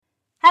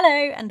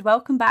Hello and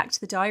welcome back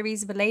to the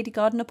Diaries of a Lady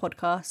Gardener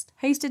podcast,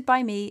 hosted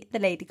by me, the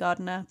Lady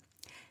Gardener.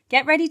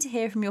 Get ready to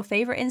hear from your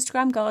favourite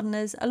Instagram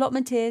gardeners,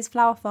 allotmenteers,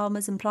 flower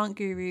farmers and plant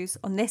gurus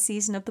on this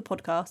season of the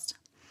podcast.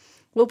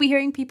 We'll be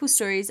hearing people's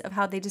stories of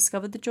how they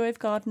discovered the joy of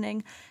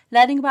gardening,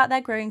 learning about their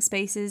growing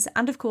spaces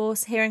and of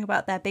course hearing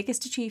about their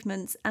biggest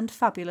achievements and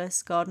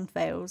fabulous garden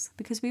fails,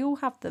 because we all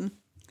have them.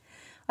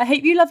 I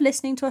hope you love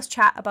listening to us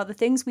chat about the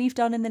things we've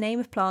done in the name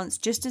of plants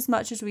just as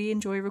much as we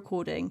enjoy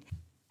recording.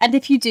 And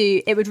if you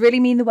do, it would really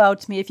mean the world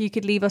to me if you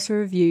could leave us a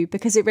review,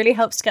 because it really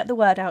helps to get the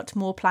word out to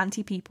more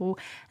planty people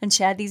and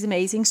share these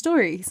amazing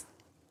stories.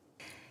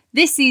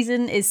 This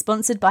season is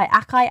sponsored by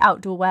Akai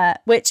Outdoor Wear,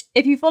 which,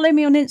 if you follow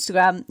me on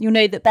Instagram, you'll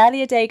know that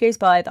barely a day goes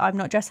by that I'm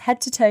not dressed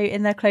head to toe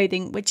in their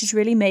clothing, which is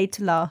really made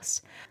to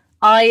last.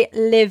 I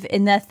live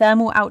in their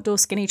thermal outdoor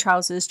skinny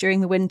trousers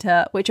during the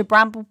winter, which are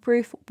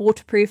bramble-proof,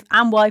 waterproof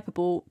and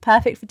wipeable,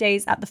 perfect for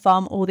days at the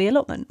farm or the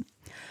allotment.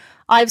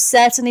 I've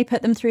certainly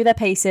put them through their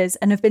paces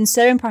and have been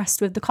so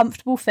impressed with the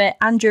comfortable fit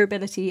and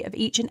durability of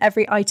each and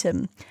every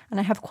item, and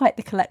I have quite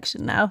the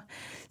collection now.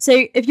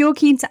 So if you're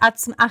keen to add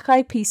some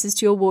Akai pieces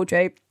to your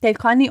wardrobe, they've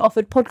kindly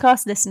offered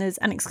podcast listeners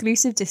an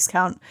exclusive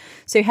discount.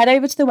 So head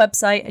over to the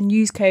website and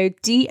use code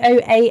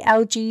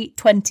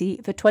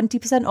DOALG20 for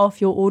 20% off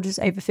your orders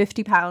over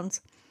 £50.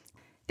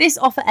 This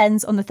offer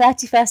ends on the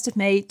 31st of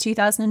May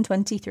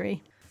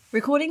 2023.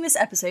 Recording this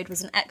episode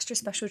was an extra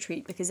special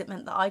treat because it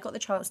meant that I got the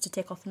chance to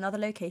tick off another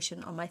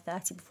location on my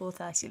 30 before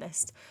 30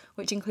 list,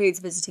 which includes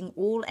visiting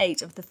all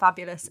 8 of the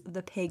fabulous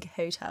The Pig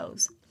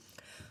hotels.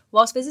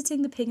 Whilst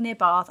visiting the Pig near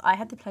Bath, I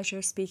had the pleasure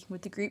of speaking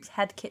with the group's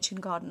head kitchen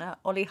gardener,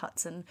 Ollie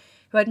Hutson,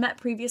 who I'd met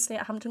previously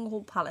at Hampton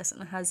Hall Palace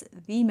and has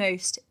the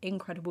most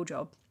incredible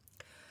job.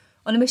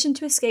 On a mission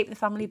to escape the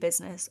family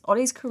business,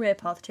 Ollie's career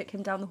path took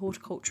him down the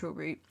horticultural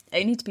route,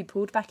 only to be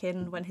pulled back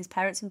in when his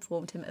parents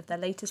informed him of their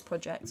latest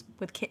project,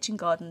 with kitchen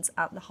gardens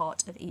at the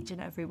heart of each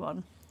and every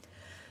one.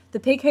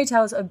 The Pig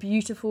hotels are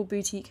beautiful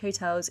boutique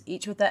hotels,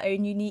 each with their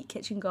own unique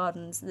kitchen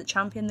gardens that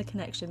champion the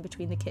connection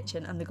between the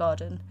kitchen and the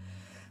garden.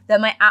 They're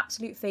my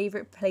absolute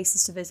favourite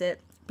places to visit,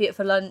 be it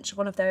for lunch,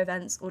 one of their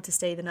events, or to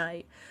stay the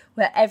night,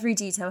 where every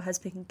detail has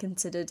been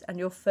considered and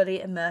you're fully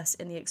immersed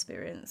in the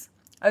experience.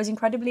 I was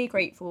incredibly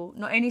grateful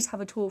not only to have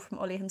a tour from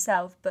Ollie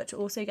himself, but to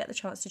also get the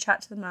chance to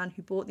chat to the man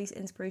who brought these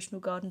inspirational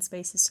garden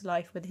spaces to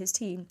life with his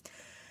team.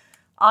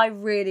 I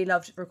really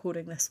loved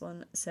recording this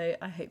one, so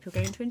I hope you're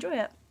going to enjoy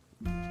it.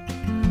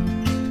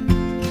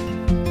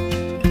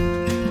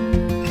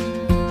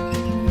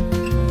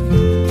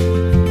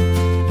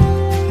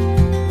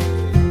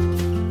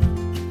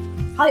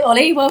 Hi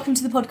Ollie, welcome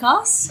to the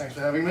podcast. Thanks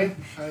for having me.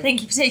 Hi.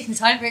 Thank you for taking the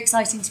time. Very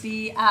exciting to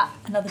be at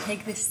another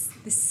Pig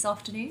this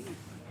afternoon.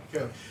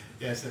 Cool.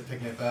 Yeah, so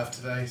picking at Bath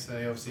today, so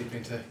obviously you've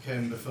been to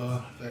Combe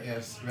before, but yeah,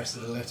 it's the rest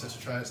of the litter to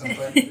try at some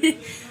point.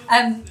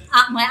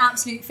 At my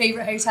absolute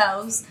favourite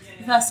hotels,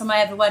 the first time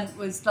I ever went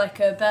was like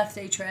a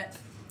birthday trip,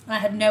 and I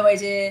had no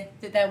idea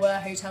that there were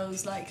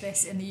hotels like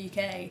this in the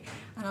UK,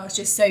 and I was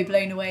just so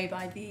blown away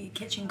by the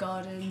kitchen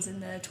gardens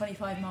and the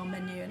 25-mile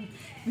menu, and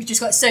we've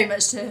just got so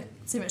much to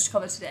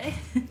cover today.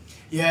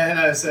 Yeah,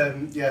 no, it's I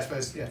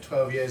suppose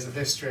 12 years of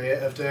history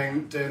of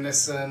doing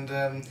this, and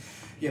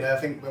I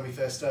think when we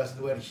first started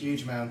there weren't a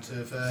huge amount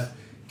of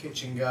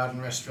kitchen garden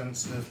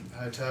restaurants and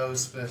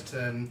hotels, but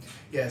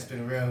it's been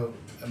a real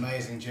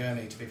amazing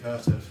journey to be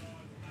part of.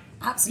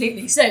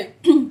 Absolutely. So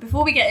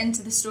before we get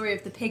into the story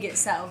of the Pig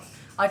itself,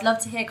 I'd love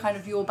to hear kind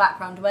of your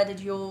background. Where did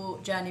your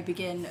journey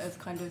begin of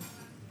kind of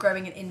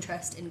growing an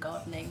interest in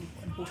gardening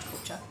and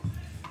horticulture?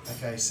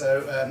 Okay,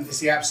 so it's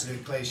the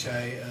absolute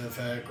cliche of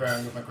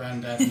growing with my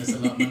granddad in his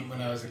allotment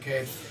when I was a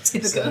kid.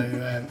 Typical.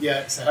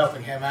 So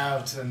helping him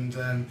out and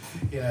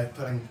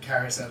putting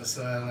carrots out of the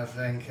soil and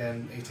everything,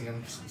 and eating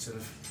them sort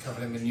of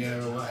covered in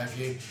manure or what have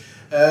you.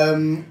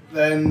 Then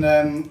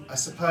I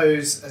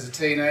suppose as a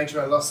teenager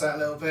I lost that a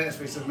little bit as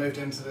we sort of moved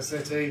into the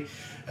city,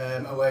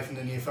 away from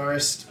the New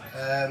Forest,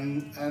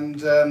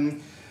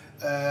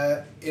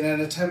 in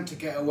an attempt to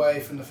get away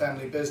from the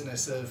family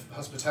business of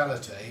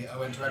hospitality, I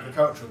went to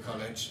agricultural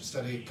college,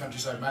 studied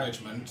countryside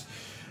management,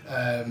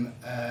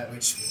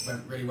 which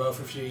went really well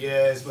for a few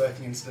years,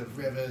 working in sort of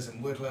rivers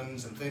and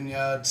woodlands and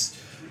vineyards.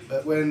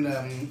 But when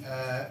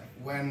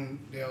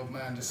the old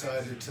man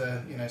decided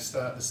to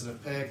start the sort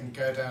of Pig and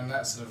go down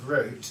that sort of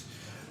route,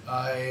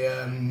 I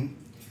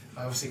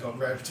obviously got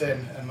roped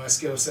in, and my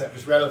skill set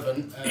was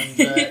relevant, and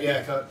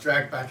got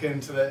dragged back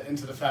into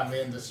the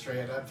family industry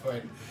at that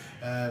point.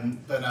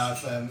 But no,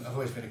 I've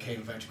always been a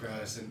keen veg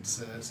grower since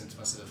my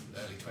sort of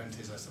early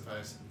 20s, I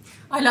suppose.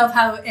 I love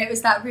how it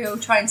was that real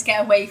trying to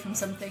get away from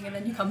something, and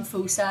then you come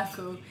full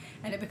circle,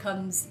 and it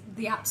becomes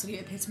the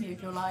absolute epitome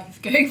of your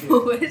life going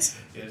forward.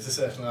 Yeah, there's a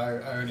certain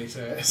irony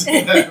to it.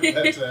 But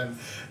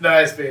no,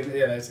 it's been,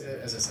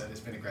 as I said, it's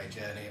been a great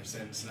journey ever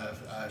since, and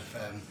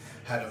I've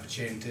had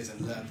opportunities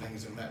and learned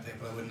things and met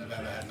people I wouldn't have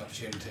ever had an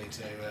opportunity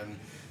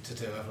to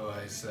do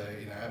otherwise. So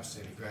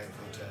absolutely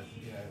grateful to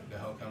the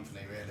whole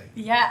company, really.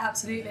 Yeah,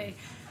 absolutely.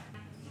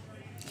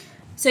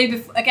 So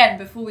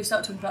before we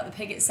start talking about the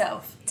pig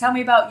itself, tell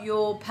me about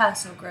your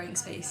personal growing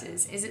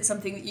spaces. Is it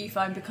something that you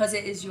find, because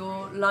it is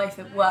your life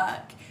at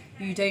work,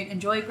 you don't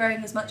enjoy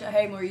growing as much at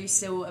home, or are you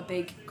still a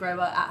big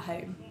grower at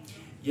home?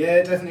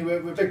 Yeah, definitely.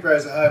 We're big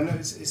growers at home.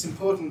 It's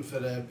important for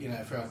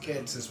for our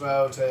kids as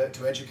well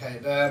to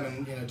educate them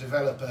and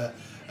develop a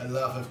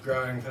love of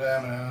growing for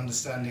them and an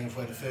understanding of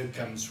where the food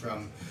comes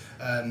from.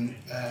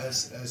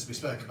 As we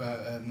spoke about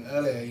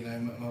earlier,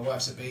 my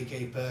wife's a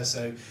beekeeper,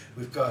 so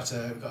we've got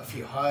a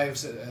few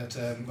hives there's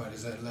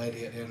a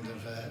lady at the end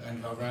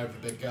of our road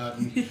with a big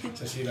garden,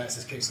 so she lets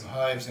us keep some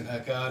hives in her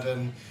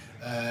garden.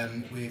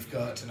 We've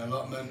got an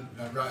allotment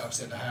right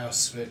opposite the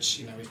house,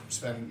 which we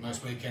spend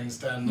most weekends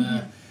down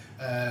there.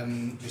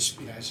 Which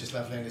it's just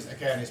lovely, and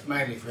it's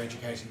mainly for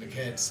educating the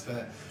kids,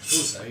 but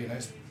also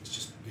it's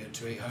just good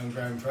to eat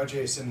homegrown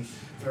produce and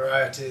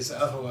varieties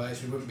that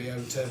otherwise we wouldn't be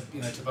able to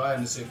to buy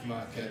in the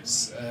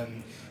supermarkets.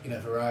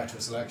 Varietal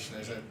selection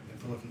is an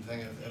important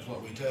thing of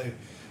what we do,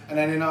 and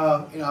then in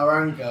our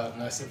own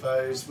garden, I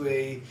suppose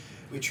we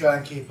try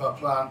and keep our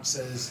plants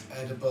as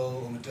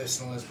edible or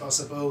medicinal as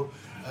possible.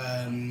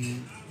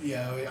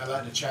 I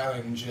like the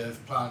challenge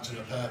of plants with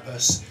a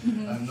purpose.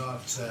 I'm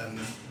not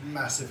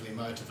massively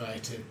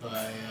motivated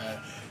by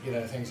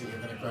things that you're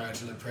going to grow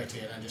to look pretty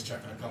and then just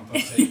chuck in a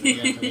compost heap at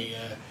the end of the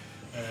year.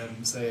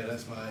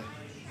 That's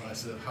my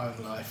sort of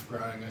home life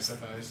growing, I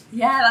suppose.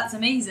 Yeah, that's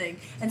amazing.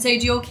 And so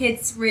do your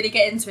kids really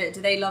get into it?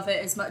 Do they love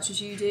it as much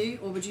as you do,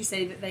 or would you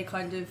say that they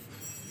kind of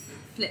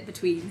flip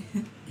between?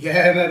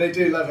 Yeah, no, they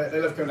do love it. They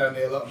love coming down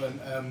the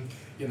allotment.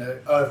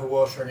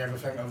 Overwatering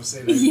everything.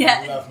 Obviously,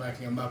 they love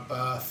making a mud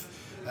bath.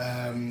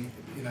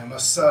 My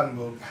son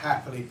will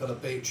happily pull a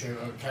beetroot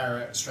or a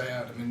carrot straight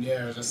out of the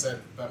manure, as I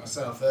said about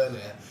myself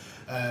earlier.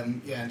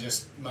 And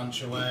just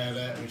munch away at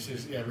it, which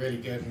is really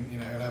good. And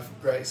he'll have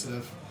great sort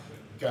of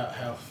gut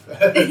health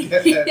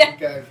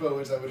going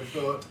forwards, I would have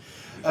thought.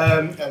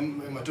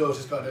 And my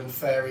daughter's got a little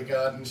fairy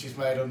garden she's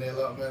made on the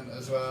allotment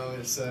as well.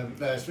 It's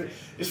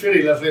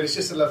really lovely, and it's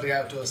just a lovely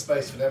outdoor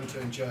space for them to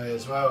enjoy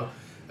as well.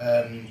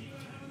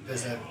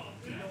 There's a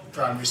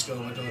primary school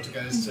my daughter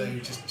goes to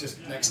just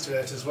next to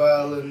it as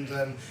well, and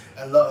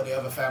a lot of the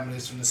other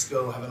families from the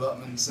school have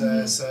allotments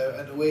there. So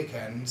at the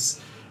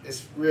weekends,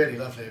 it's really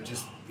lovely.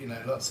 Just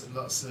lots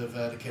of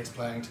the kids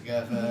playing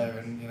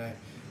together, and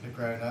the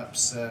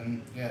grown-ups,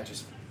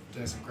 just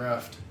doing some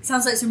craft.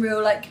 Sounds like some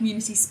real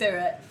community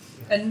spirit.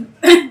 And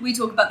we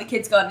talk about the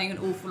kids gardening an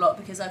awful lot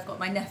because I've got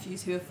my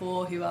nephews who are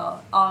 4 who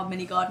are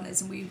mini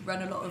gardeners, and we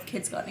run a lot of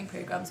kids gardening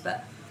programs.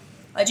 But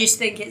I just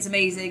think it's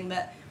amazing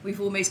that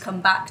we've almost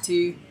come back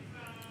to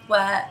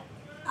where,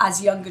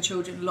 as younger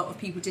children, a lot of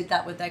people did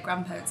that with their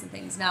grandparents and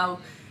things. Now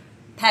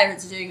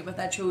parents are doing it with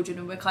their children,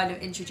 and we're kind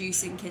of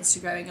introducing kids to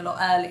growing a lot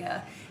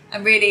earlier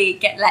and really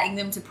letting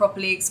them to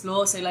properly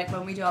explore. So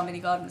when we do our mini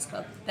gardeners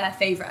club, their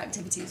favourite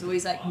activity is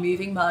always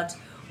moving mud,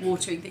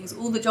 watering things,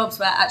 all the jobs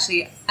where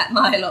actually at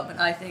my allotment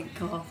I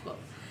think, I've got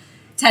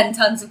 10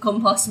 tons of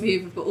compost to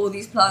move, we've got all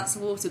these plants to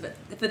water, but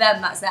for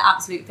them that's their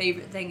absolute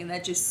favourite thing, and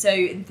they're just so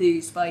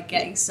enthused by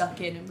getting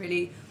stuck in and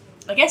really,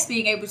 I guess,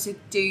 being able to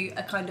do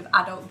a kind of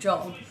adult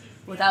job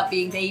without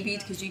being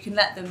babied, because you can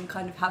let them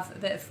kind of have a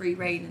bit of free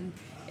rein, and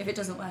if it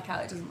doesn't work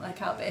out, it doesn't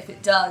work out, but if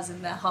it does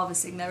and they're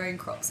harvesting their own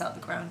crops out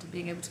the ground and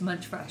being able to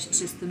munch fresh, it's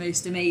just the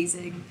most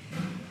amazing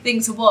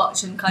thing to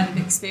watch and kind of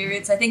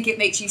experience. I think it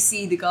makes you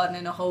see the garden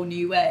in a whole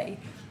new way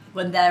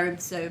when they're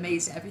so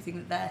amazed at everything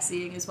that they're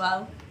seeing as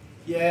well.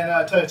 Yeah, no,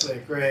 I totally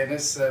agree, and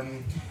it's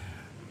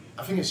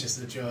I think it's just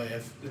the joy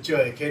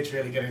of kids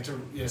really getting to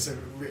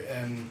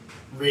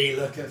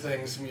re-look at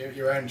things from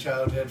your own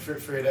childhood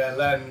through their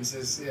lens.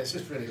 It's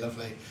just really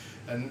lovely,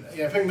 and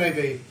I think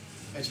maybe,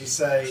 as you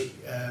say,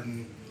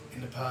 in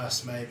the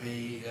past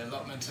maybe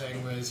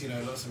allotmenting was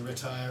lots of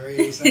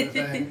retirees and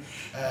everything,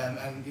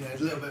 and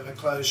a little bit of a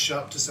closed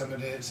shop to some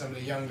of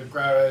the younger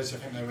growers. I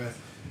think they were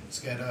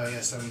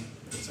scared,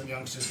 some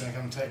youngsters going to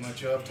come and take my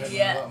job, take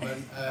my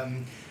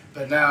allotment.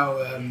 But now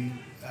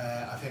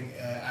I think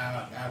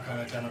our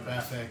kind of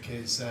demographic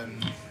is a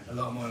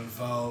lot more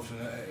involved,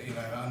 and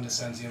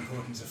understands the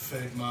importance of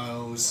food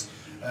miles.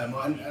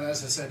 And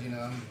as I said,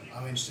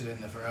 I'm interested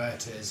in the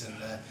varieties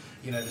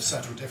and the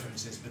subtle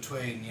differences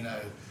between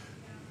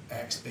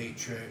X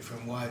beetroot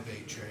from Y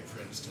beetroot,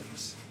 for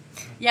instance.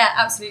 Yeah,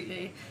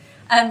 absolutely.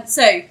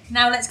 So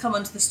now let's come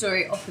on to the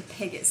story of the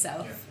pig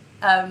itself.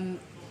 Yeah.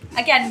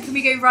 Again, can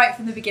we go right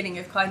from the beginning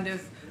of kind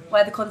of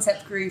where the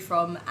concept grew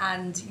from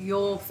and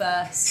your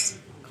first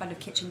kind of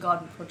kitchen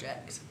garden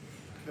project?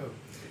 Cool.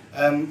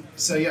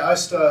 I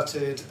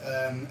started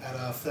at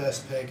our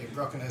first pig in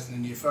Brockenhurst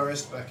in the New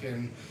Forest back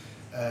in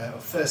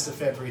 1st of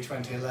February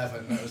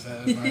 2011. That was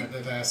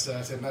the day I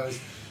started, and I was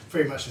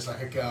pretty much just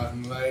like a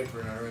garden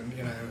labourer and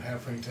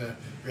helping to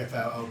rip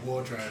out old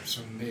wardrobes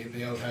from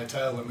the old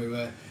hotel when we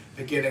were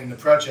beginning the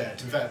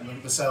project. In fact,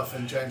 myself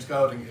and James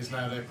Golding, who's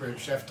now the group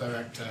chef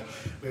director,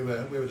 we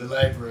were the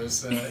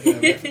labourers,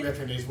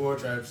 ripping these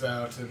wardrobes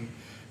out and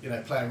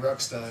playing rock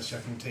stars,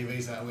 chucking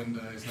TVs out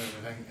windows and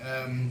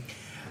everything.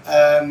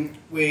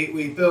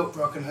 We built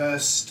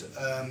Brockenhurst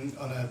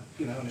on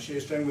a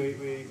shoestring. We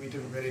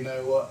didn't really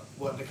know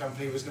what the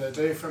company was going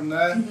to do from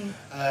there.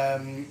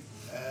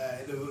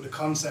 The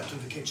concept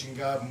of the kitchen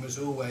garden was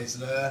always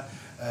there.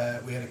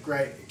 We had a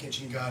great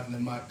kitchen gardener,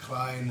 Mike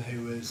Klein,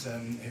 who was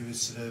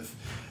sort of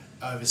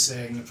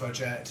overseeing the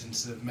project and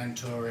sort of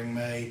mentoring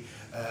me.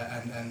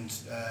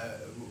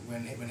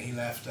 When he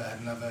left, I had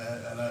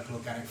a local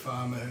organic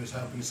farmer who was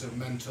helping sort of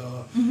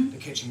mentor the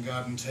kitchen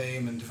garden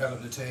team and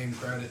develop the team,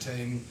 grow the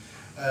team,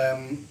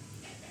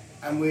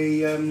 and we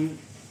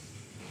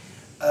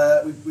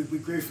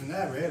grew from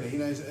there really.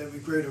 We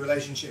grew the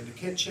relationship with the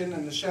kitchen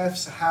and the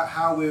chefs,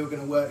 how we were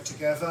going to work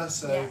together.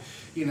 So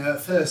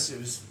at first it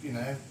was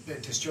a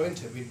bit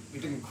disjointed. We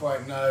didn't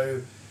quite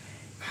know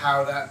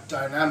how that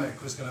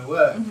dynamic was going to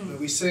work, but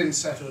we soon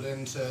settled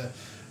into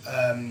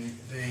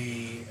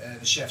the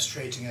chefs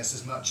treating us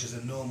as much as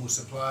a normal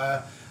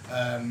supplier,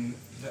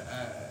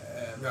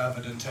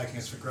 rather than taking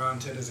us for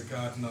granted as a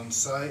garden on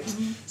site.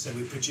 So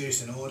we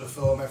produce an order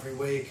form every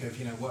week of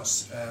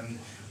what's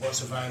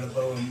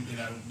available and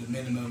the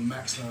minimum and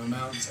maximum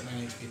amounts that they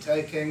need to be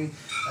taking,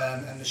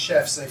 and the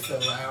chefs, they fill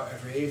that out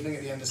every evening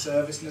at the end of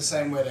service in the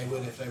same way they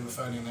would if they were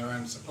phoning their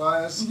own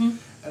suppliers.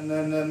 And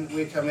then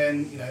we come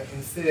in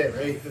in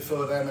theory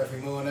before them every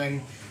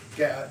morning,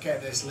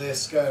 get this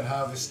list, go and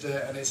harvest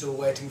it, and it's all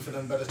waiting for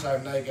them by the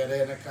time they get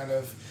in at kind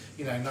of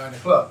 9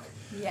 o'clock.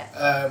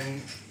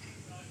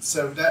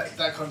 So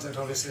that concept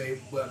obviously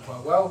worked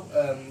quite well,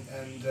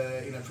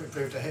 and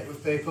proved a hit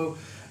with people.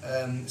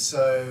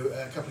 So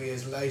a couple of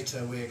years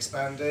later we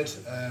expanded.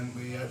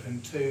 We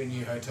opened 2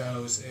 new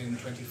hotels in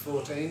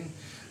 2014.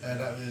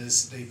 That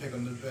was the Pig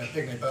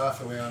Near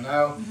Bath, where we are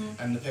now,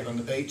 and the Pig on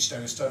the Beach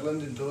down in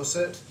Studland in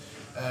Dorset.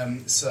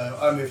 So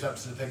I moved up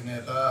to the Pig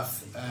Near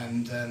Bath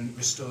and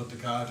restored the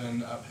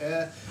garden up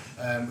here,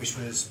 which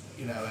was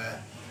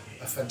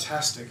a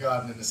fantastic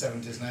garden in the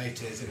 70s and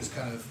 80s. It was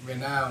kind of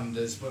renowned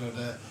as one of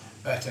the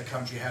better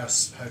country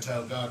house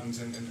hotel gardens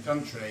in the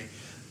country,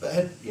 but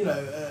had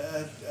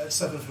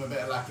suffered from a bit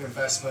of lack of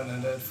investment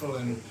and had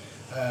fallen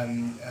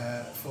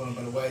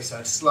by the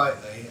wayside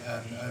slightly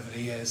over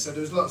the years. So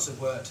there was lots of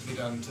work to be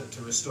done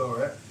to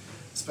restore it.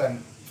 Spent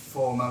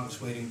 4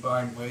 months weeding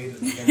bindweed at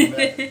the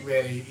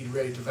beginning. You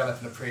really develop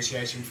an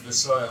appreciation for the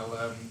soil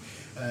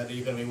that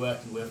you're going to be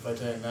working with by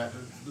doing that.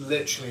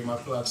 Literally, my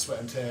blood, sweat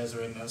and tears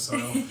are in that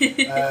soil.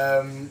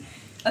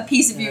 A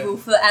piece of you will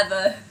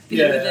forever be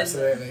within.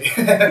 Absolutely.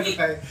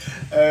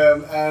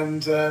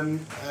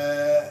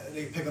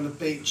 The Pig on the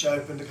Beach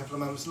opened a couple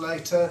of months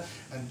later,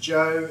 and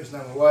Jo, who's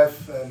now my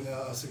wife,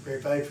 also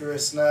group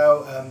apiarist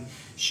now,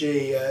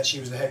 she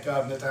was the head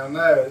gardener down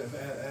there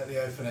at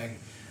the opening.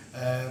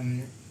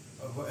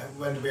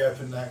 When did we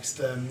open next?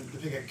 The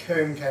Pig at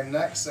Coombe came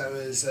next. That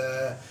was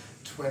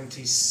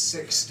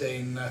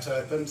 2016 that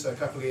opened, so a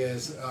couple of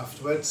years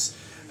afterwards,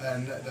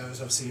 and that was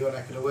obviously your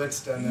neck of the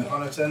woods down in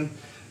Honiton.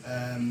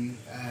 And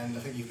I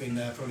think you've been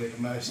there probably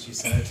the most, you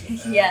said.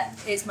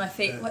 It's my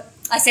favourite.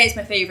 I say it's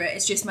my favourite.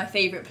 It's just my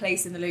favourite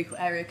place in the local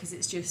area because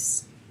it's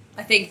just,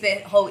 I think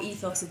the whole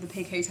ethos of the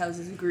Pig Hotels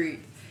as a group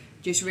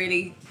just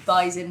really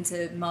buys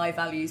into my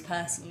values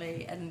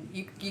personally, and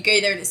you go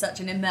there and it's such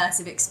an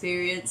immersive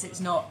experience. It's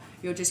not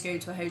you're just going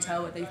to a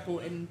hotel where they've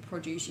brought in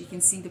produce. You can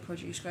see the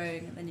produce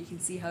growing, and then you can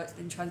see how it's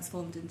been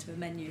transformed into a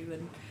menu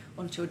and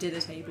onto your dinner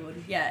table,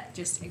 and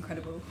just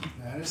incredible.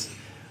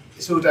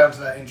 It's all down to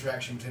that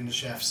interaction between the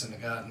chefs and the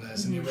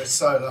gardeners, and we're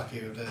so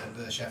lucky with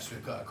the chefs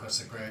we've got across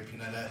the group.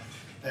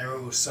 They're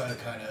all so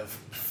kind of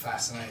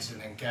fascinated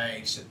and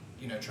engaged at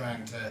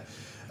trying to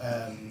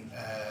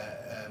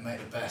make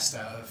the best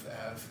out of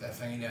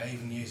everything.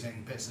 Even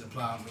using bits of the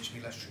plant which would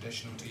be less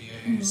traditional to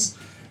use.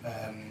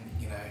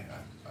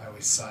 I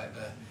always cite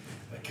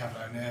the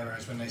Cavolo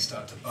Neros when they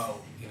start to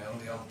bolt. All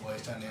the old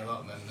boys down the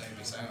allotment, they'd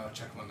be saying, "Oh,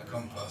 chuck them on the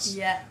compost."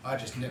 I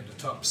just nip the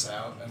tops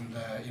out and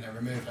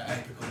remove that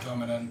apical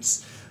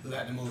dominance,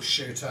 let them all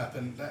shoot up,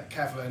 and that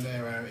Cavolo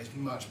Nero is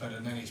much better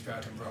than any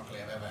sprouting broccoli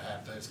I've ever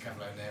had. Those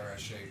Cavolo Nero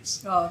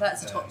shoots. Oh,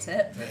 that's a top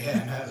tip.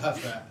 I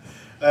love that.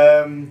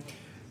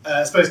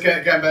 I suppose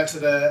going back to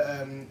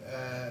the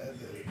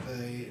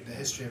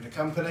history of the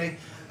company.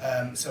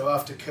 So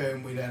after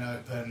Coombe, we then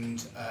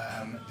opened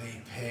the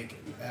Pig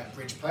at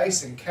Bridge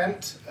Place in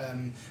Kent,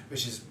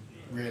 which is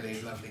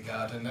really lovely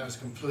garden. That was a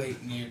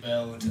complete new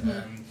build,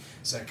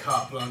 so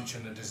carte blanche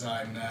on the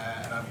design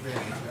there, and I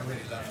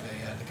really love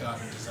the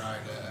garden design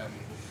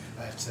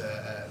at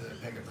the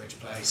Pig at Bridge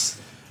Place.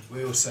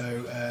 We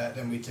also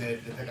then we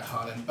did the Pig at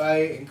Harland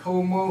Bay in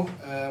Cornwall,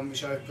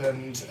 which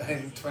opened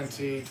in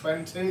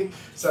 2020,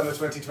 summer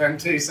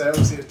 2020. So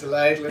obviously it was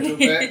delayed a little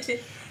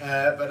bit,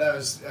 but that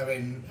was,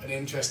 an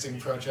interesting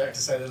project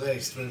to say the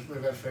least, with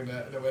everything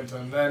that went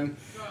on then.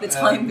 The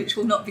time which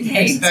will not be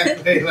named.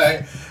 Exactly.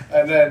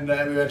 And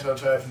then we went on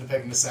to open the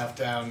Pig in the South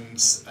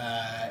Downs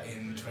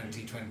in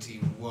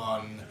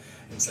 2021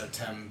 in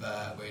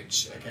September,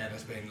 which again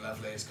has been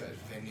lovely. It's got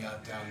a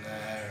vineyard down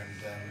there,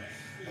 and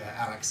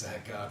Alex, the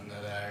head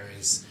gardener there,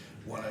 is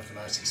one of the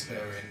most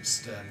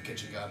experienced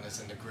kitchen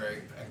gardeners in the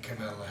group, and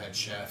Camille, the head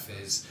chef,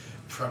 is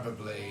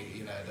probably,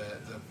 you know,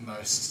 the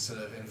most sort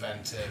of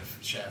inventive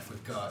chef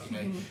we've got. You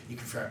know, you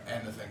can throw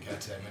anything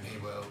at him and he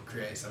will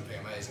create something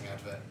amazing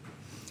out of it.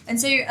 And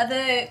so are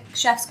the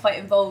chefs quite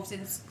involved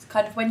in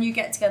kind of when you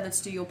get together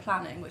to do your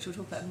planning, which we'll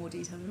talk about in more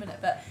detail in a minute,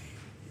 but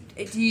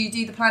do you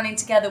do the planning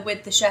together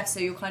with the chefs, so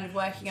you're kind of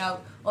working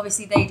out,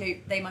 obviously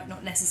they might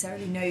not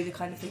necessarily know the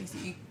kind of things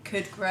that you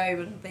could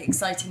grow and the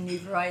exciting new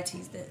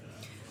varieties that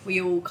we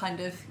all kind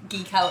of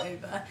geek out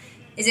over.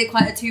 Is it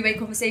quite a two-way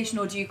conversation,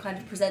 or do you kind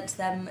of present to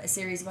them a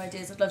series of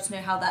ideas? I'd love to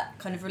know how that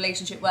kind of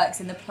relationship works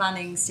in the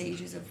planning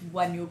stages of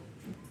when you're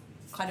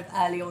kind of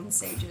early on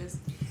stages.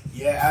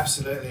 Yeah,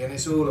 absolutely, and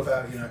it's all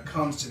about, you know,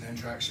 constant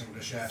interaction with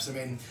the chefs. I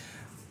mean,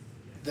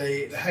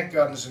 the head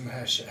gardeners and the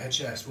head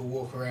chefs will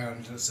walk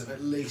around sort of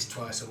at least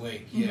twice a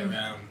week, year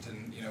round,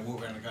 and, you know,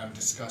 walk around the garden and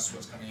discuss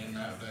what's coming in and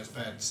out of those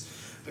beds.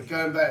 But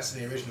going back to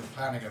the original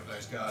planning of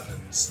those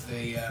gardens,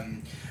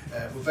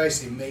 we'll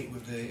basically meet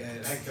with the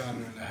head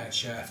gardener and the head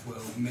chef.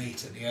 Will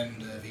meet at the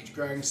end of each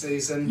growing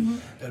season.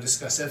 They'll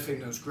discuss everything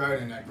that was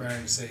grown in that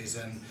growing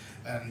season,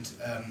 and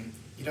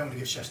you don't want to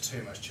give chefs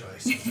too much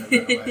choice.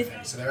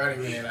 So they're only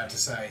really allowed to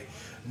say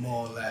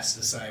more or less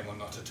the same or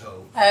not at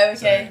all. Oh,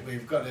 okay. So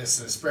we've got this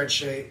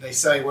spreadsheet. They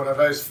say one of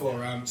those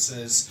 4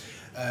 answers.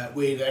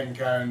 We then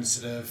go and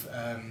sort of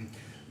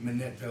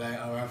manipulate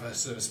our other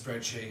sort of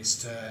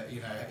spreadsheets to,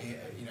 you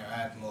know,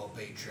 add more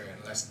beetroot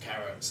and less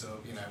carrots, or,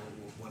 you know,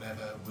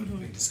 whatever would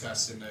be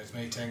discussed in those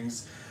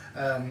meetings.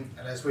 And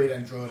as we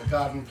then draw the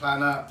garden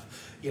plan up,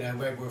 you know,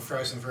 we'll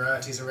throw some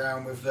varieties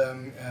around with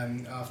them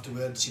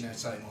afterwards, you know,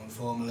 slightly more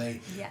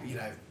informally. Yeah. You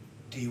know,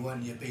 do you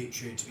want your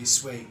beetroot to be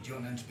sweet? Do you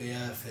want them to be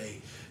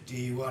earthy? Do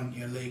you want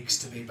your leeks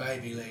to be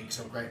baby leeks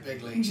or great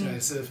big leeks? You know,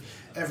 sort of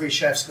every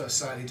chef's got a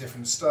slightly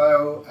different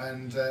style,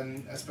 and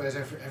I suppose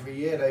every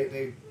year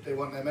they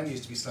want their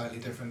menus to be slightly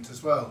different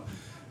as well.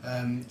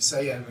 So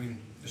yeah, I mean,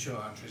 the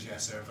short answer is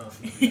yes, they're involved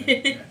from the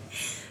beginning. Yeah.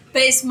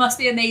 But it must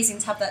be amazing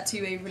to have that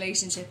two-way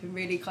relationship and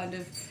really kind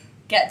of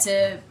get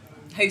to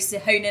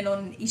hone in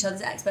on each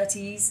other's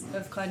expertise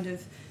of kind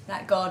of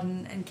that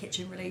garden and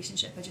kitchen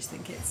relationship. I just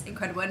think it's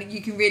incredible, and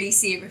you can really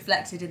see it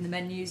reflected in the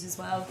menus as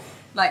well.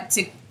 Like,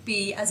 to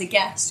be as a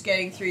guest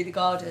going through the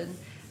garden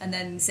and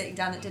then sitting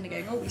down at dinner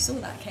going, oh, we saw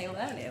that kale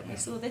earlier, we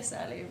saw this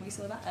earlier, and we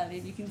saw that earlier,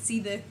 and you can see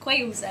the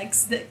quail's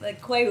eggs that the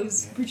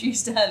quails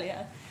produced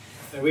earlier.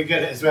 So we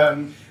get it as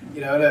well.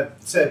 You know, on a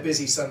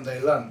busy Sunday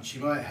lunch,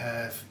 you might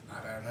have,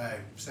 I don't know,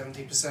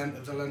 70%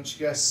 of the lunch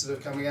guests that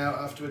are coming out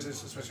afterwards,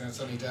 especially on a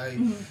sunny day,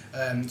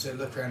 to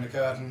look around the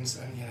gardens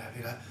and, you know,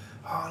 be like,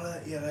 oh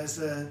look, yeah, there's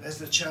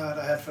the chard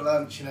I had for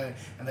lunch, you know,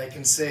 and they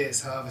can see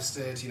it's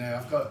harvested. You know,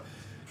 I've got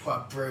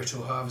quite a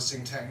brutal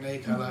harvesting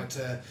technique. I like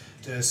to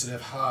do a sort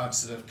of hard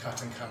sort of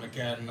cut and come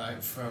again,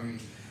 like from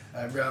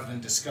rather than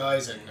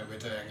disguising that we're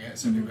doing it,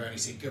 so people only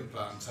see good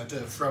plants. I do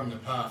it from the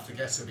path the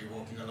guests will be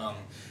walking along,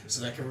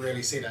 so they can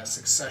really see that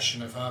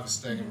succession of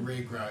harvesting and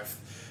regrowth.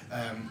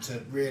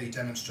 To really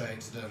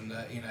demonstrate to them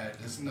that, you know,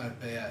 there's no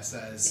BS.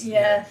 There's, you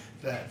know,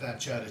 that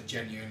chard has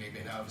genuinely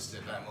been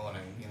harvested that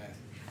morning. You know.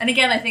 And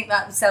again, I think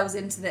that sells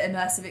into the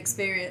immersive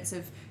experience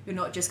of you're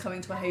not just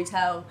coming to a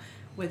hotel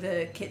with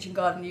a kitchen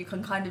garden. You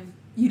can kind of,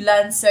 you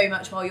learn so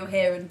much while you're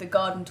here. And the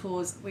garden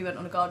tours, we went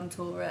on a garden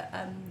tour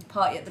at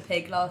Party at the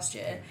Pig last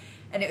year,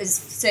 and it was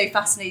so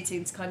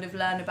fascinating to kind of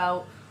learn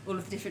about all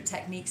of the different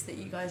techniques that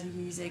you guys are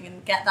using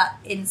and get that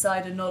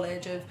insider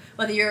knowledge of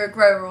whether you're a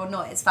grower or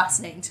not. It's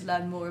fascinating to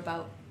learn more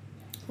about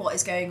what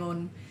is going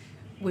on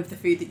with the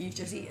food that you've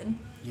just eaten.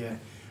 Yeah,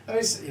 I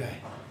mean, you know,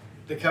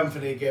 the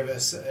company gave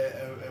us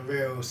a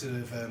real sort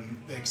of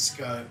big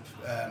scope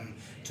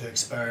to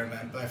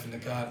experiment both in the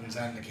gardens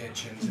and the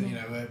kitchens. And, you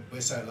know, we're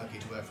so lucky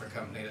to work for a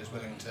company that's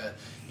willing to,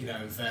 you know,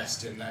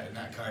 invest in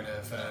that kind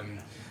of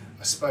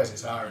I suppose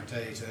it's R&D,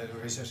 to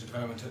research and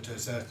development to a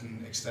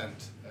certain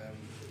extent.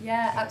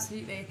 Yeah,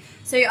 absolutely.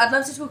 So I'd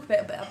love to talk a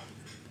bit about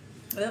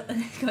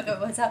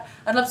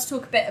I'd love to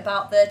talk a bit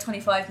about the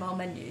 25-mile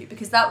menu,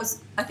 because that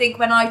was, I think,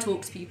 when I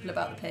talk to people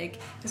about the pig,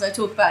 because I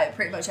talk about it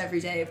pretty much every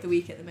day of the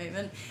week at the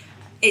moment,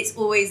 it's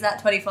always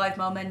that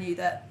 25-mile menu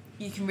that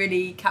you can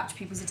really capture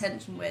people's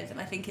attention with,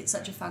 and I think it's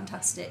such a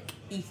fantastic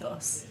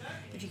ethos.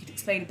 If you could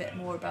explain a bit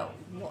more about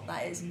what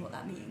that is and what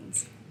that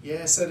means.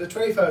 Yeah, so the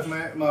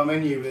 25-mile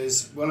menu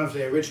is one of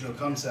the original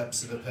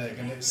concepts of the pig,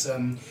 and it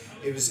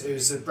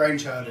was a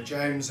brainchild of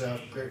James, our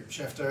group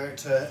chef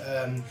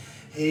director.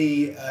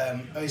 He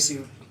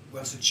basically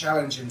wants to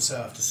challenge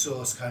himself to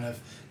source kind of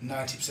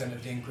 90%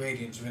 of the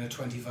ingredients within a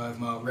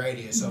 25-mile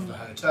radius of the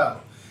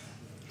hotel.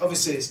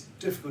 Obviously, it's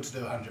difficult to do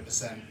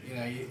 100%. You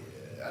know,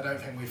 I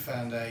don't think we've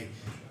found a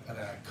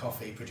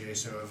coffee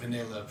producer or a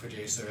vanilla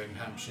producer in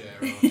Hampshire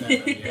or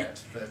Devon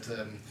yet. But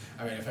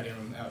I mean, if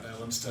anyone out there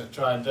wants to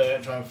try and do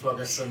it, try and flog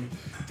us some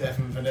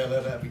Devon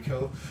vanilla, that'd be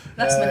cool.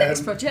 That's my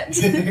next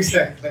project.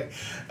 Exactly.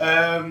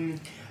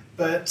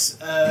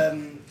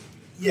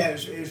 Yeah,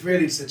 it was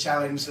really just a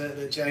challenge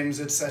that James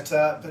had set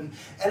up, and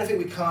anything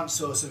we can't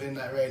source within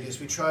that radius,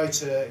 we try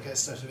to get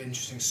stuff of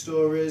interesting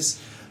stories.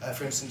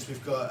 For instance,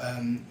 we've got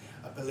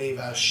believe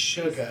our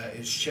sugar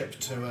is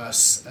shipped to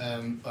us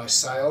by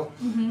sail.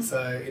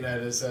 So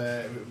there's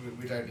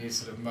we don't use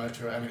sort of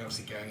motor. I mean,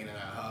 obviously going in and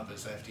out of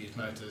harbours, they have to use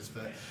motors,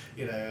 but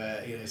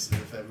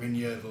sort of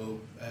renewable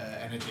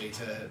energy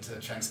to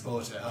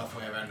transport it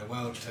halfway around the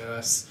world to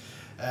us.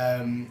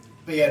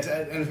 But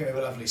yeah, anything of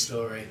a lovely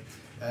story.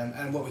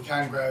 And what we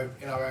can grow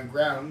in our own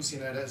grounds,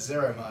 that's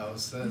 0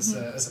 miles. That's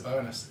a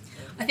bonus.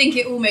 I think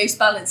it almost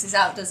balances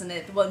out, doesn't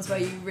it? The ones where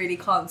you really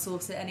can't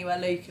source it anywhere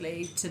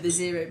locally to the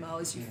 0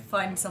 miles, you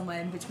find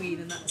somewhere in between,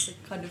 and that's a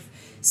kind of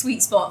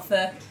sweet spot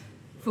for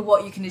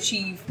what you can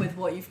achieve with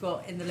what you've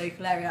got in the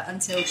local area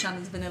until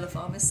Shannon's Vanilla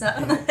Farm is set.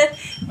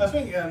 I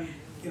think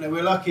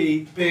we're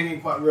lucky being in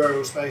quite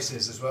rural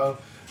spaces as well.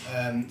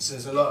 So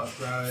there's a lot of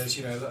growers,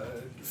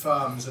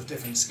 farms of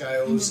different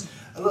scales.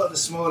 A lot of the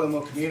smaller,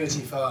 more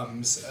community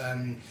farms,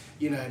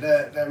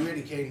 they're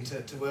really keen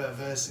to work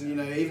with us, and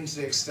even to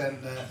the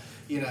extent that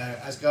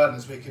as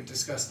gardeners we could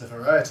discuss the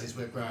varieties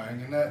we're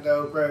growing, and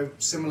they'll grow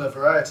similar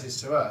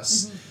varieties to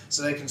us,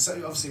 so they can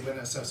obviously we're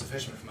not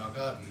self-sufficient from our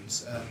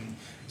gardens,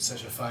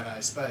 such a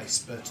finite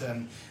space, but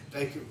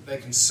they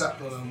can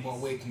supplement what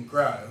we can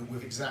grow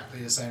with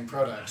exactly the same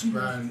products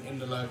grown in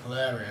the local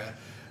area,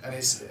 and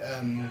it's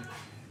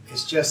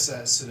just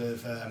that sort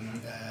of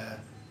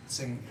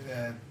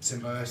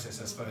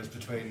symbiosis, I suppose,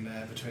 between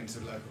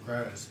some local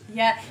growers.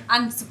 Yeah,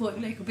 and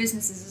supporting local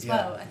businesses as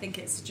well. I think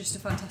it's just a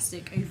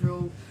fantastic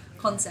overall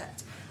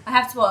concept. I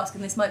have to ask,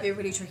 and this might be a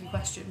really tricky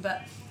question,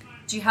 but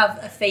do you have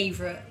a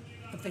favourite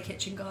of the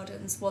kitchen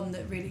gardens? One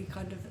that really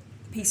kind of a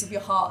piece of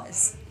your heart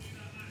is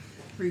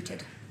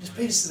rooted? There's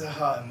pieces of the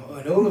heart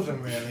in all of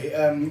them, really.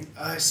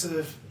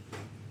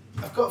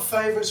 I've got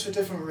favourites for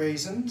different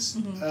reasons,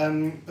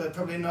 but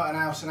probably not an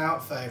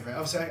out-and-out favourite.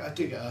 Obviously, I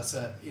do get asked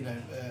that,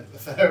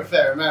 a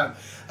fair amount.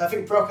 I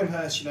think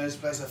Brockenhurst, is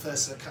the place I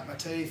first sort of cut my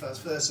teeth. I was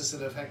first a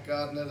sort of head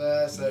gardener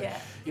there, so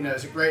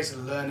it's a great sort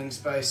of learning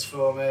space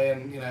for me,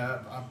 and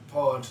I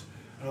poured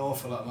an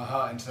awful lot of my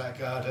heart into that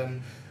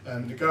garden.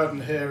 The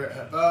garden here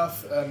at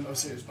Bath,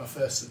 obviously it was my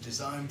first sort of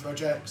design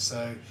project,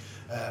 so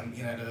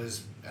there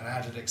was an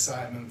added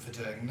excitement for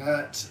doing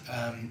that.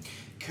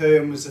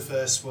 Coombe was the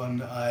first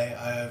one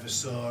I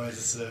oversaw as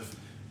a sort of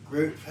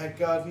group head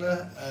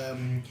gardener,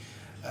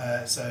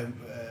 so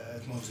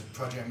more as a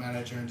project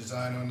manager and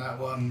designer on that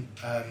one.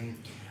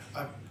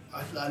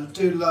 I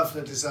do love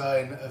the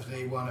design of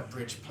the one at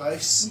Bridge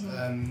Place.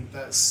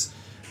 That's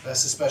a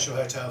special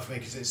hotel for me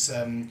because it's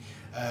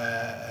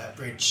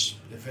Bridge,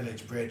 the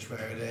village Bridge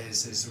where it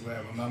is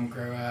where my mum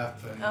grew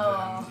up,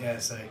 and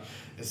so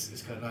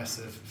it's got a nice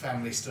sort of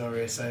family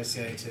story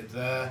associated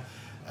there,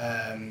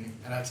 and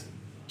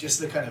just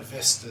the kind of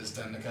vistas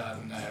down the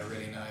garden there are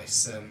really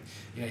nice.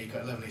 You've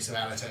got a lovely sort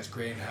of Alitex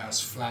greenhouse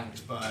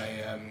flanked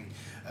by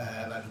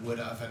like the wood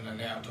oven and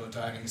the outdoor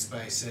dining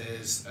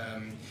spaces.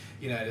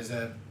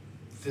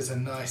 There's a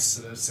nice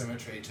sort of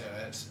symmetry to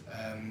it.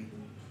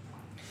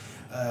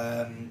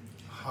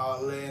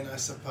 Hart Lane, I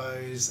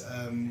suppose.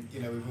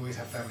 We've always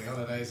had family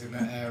holidays in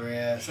that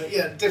area. So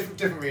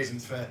different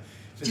reasons for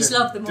just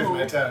love them different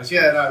all. hotels.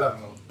 Yeah, no, I love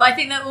them all. But I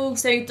think they're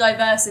also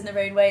diverse in their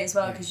own way as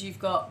well, because you've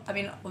got,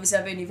 obviously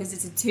I've only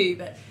visited 2,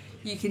 but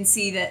you can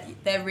see that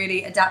they're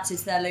really adapted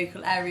to their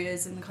local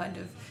areas and kind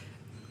of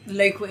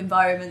local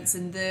environments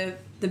and the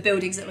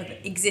buildings that were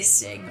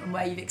existing and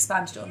where you've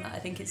expanded on that. I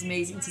think it's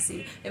amazing to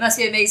see. It must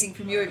be amazing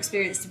from your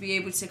experience to be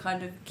able to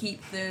kind of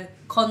keep the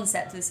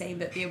concept the same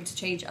but be able to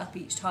change it up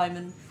each time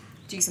and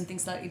do something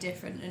slightly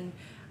different, and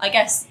I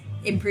guess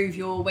improve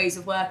your ways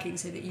of working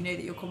so that you know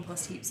that your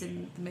compost heap's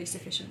in the most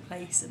efficient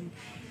place and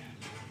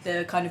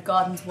the kind of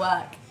gardens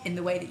work in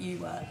the way that you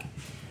work.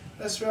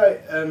 That's right.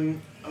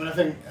 I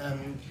think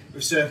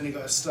we've certainly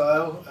got a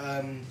style.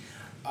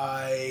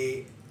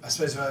 I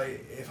suppose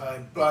if I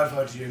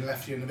blindfolded you and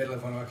left you in the middle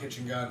of one of our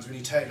kitchen gardens, when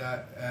you take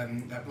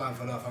that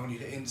blindfold off, I want you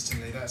to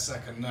instantly, that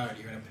second note,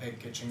 you're in a pig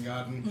kitchen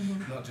garden,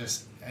 not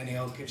just any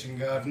old kitchen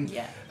garden.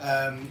 Yeah.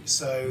 I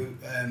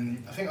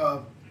think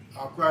our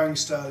growing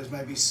style is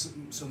maybe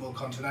some more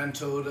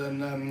continental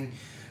than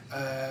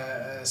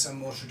some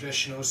more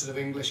traditional sort of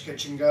English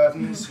kitchen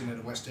gardens,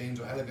 the West Deans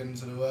or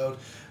Helligans of the world,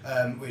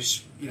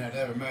 which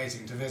they're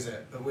amazing to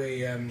visit. But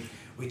we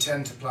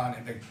tend to plant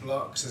in big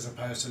blocks as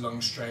opposed to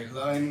long straight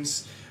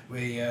lines.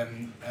 We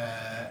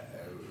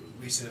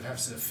sort of have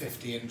sort of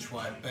 50-inch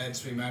wide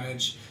beds we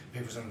manage.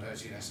 People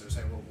sometimes sort of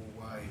say, well,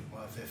 why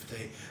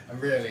 50?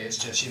 And really it's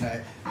just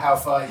how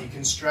far you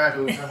can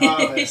straddle to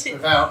harvest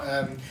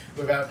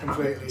without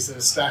completely sort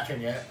of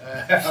stacking it,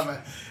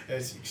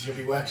 because you'll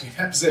be working in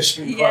that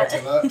position quite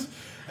a lot.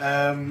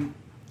 I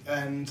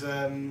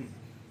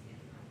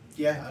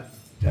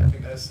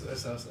think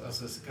that's our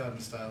garden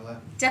style there.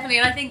 Definitely,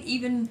 and I think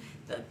even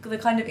the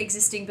kind of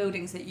existing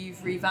buildings that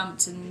you've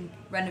revamped and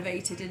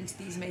renovated into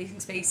these amazing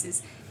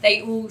spaces,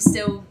 they all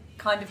still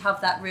kind of have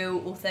that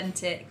real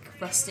authentic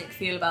rustic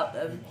feel about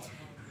them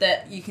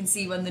that you can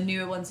see when the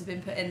newer ones have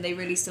been put in. They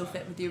really still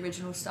fit with the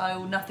original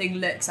style. Nothing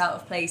looks out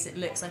of place. It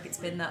looks like it's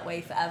been that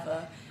way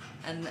forever.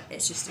 and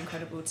it's just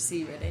incredible to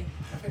see, really.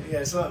 I think, yeah,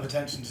 there's a lot of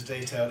attention to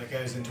detail that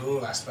goes into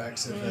all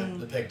aspects of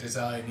the pig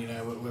design, you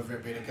know, whether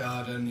it be the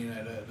garden, you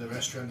know, the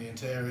restaurant, the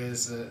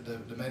interiors,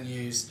 the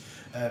menus.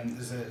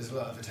 There's a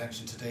lot of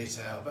attention to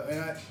detail. But I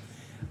mean,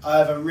 I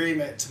have a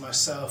remit to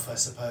myself, I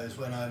suppose,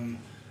 when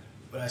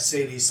I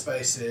see these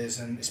spaces,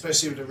 and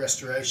especially with the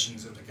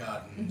restorations of the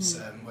gardens,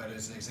 where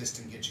there's an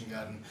existing kitchen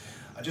garden,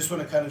 I just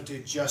want to kind of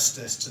do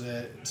justice to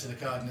the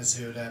gardeners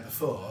who were there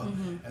before,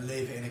 and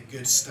leave it in a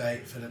good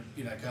state for the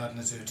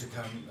gardeners who are to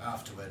come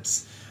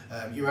afterwards.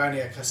 You're only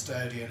a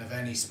custodian of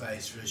any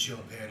space for a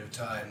short period of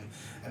time,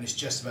 and it's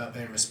just about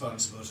being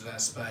responsible to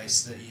that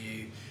space, that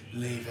you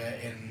leave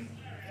it in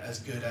as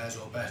good as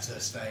or better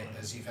state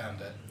as you found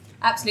it.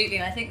 Absolutely,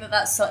 and I think that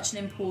that's such an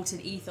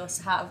important ethos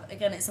to have.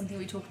 Again, it's something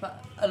we talk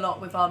about a lot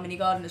with our Mini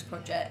Gardeners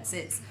projects.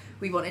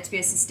 We want it to be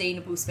a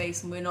sustainable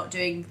space, and we're not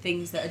doing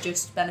things that are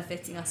just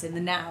benefiting us in the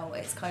now.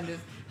 It's kind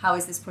of, how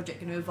is this project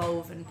going to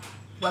evolve, and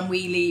when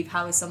we leave,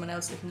 how is someone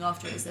else looking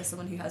after it? Is there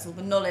someone who has all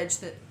the knowledge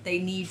that they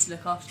need to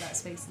look after that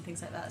space and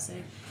things like that? So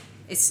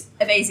it's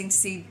amazing to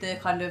see the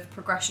kind of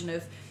progression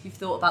of, you've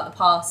thought about the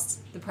past,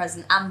 the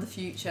present and the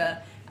future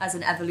as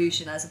an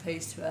evolution, as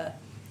opposed to a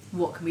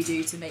what can we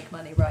do to make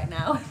money right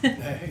now.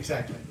 Yeah,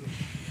 exactly.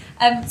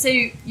 So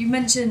you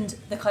mentioned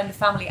the kind of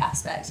family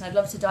aspect, and I'd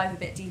love to dive a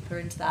bit deeper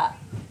into that,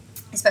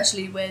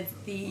 especially with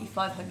the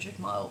 500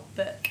 Mile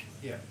book.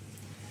 Yeah.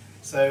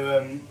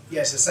 So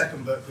it's the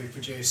second book we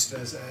produced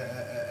as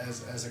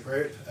a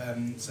group.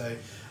 So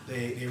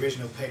the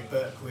original pig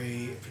book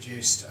we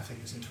produced, I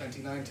think it was in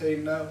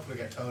 2019 now, we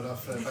get told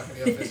off back in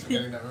the office for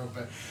getting that wrong,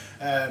 but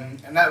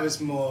and that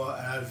was more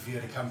an overview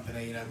of the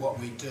company, you know, what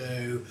we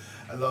do,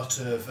 a lot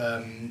of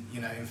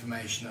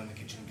information on the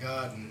kitchen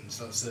gardens,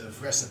 lots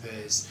of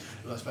recipes,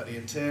 lots about the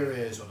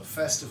interiors or the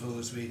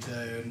festivals we do,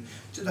 and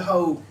to the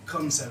whole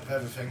concept of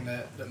everything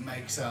that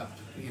makes up,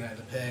 you know,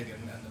 the pig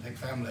and the pig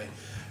family.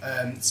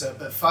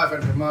 But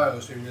 500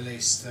 Miles we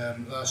released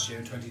last year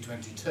in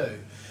 2022,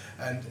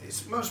 and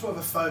it's much more of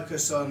a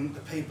focus on the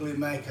people who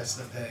make us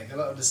the pig. A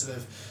lot of the sort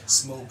of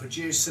small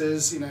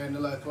producers, you know, in the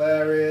local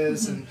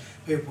areas, and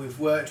people we've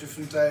worked with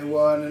from day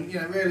one, and you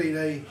know,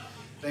 really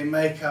they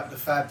make up the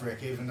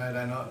fabric, even though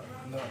they're not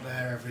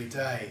there every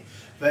day.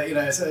 But you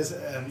know,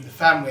 the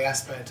family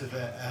aspect of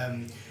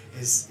it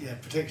is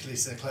particularly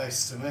so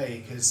close to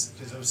me, because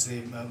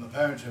obviously my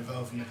parents are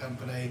involved in the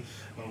company,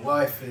 my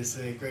wife is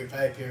the group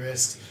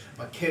apiarist,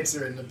 my kids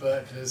are in the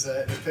book. There's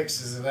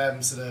pictures of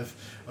them sort of,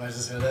 well, as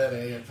I said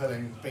earlier,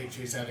 pulling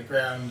beetroots out of the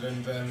ground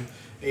and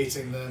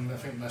eating them. I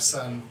think my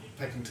son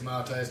picking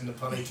tomatoes in the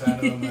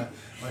polytunnel, and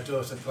my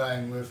daughter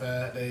playing with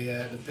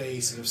the bee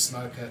sort of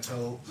smoker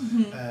tool,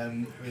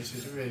 which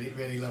is really,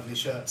 really lovely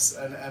shots.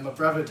 And my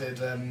brother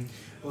did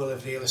all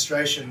of the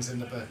illustrations in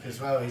the book as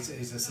well. He's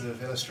a sort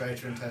of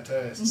illustrator and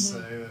tattooist,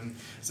 so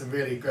some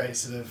really great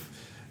sort of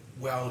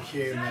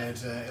well-humoured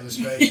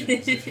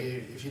illustrations.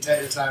 if you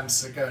take the time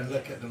to go and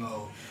look at them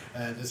all,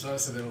 there's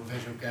lots of little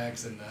visual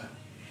gags in there.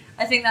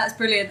 I think that's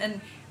brilliant, and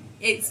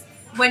it's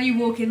when you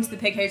walk into the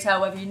Pig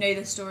Hotel, whether you know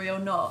the story or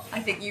not, I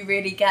think you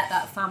really get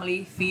that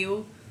family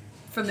feel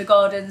from the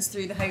gardens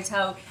through the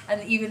hotel,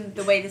 and even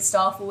the way the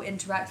staff will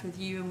interact with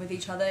you and with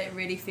each other. It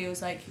really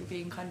feels like you're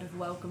being kind of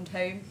welcomed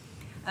home.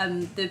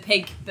 The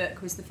pig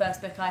book was the first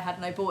book I had,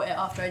 and I bought it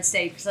after I'd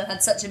stayed because I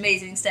had such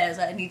amazing stay. I was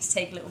like, I need to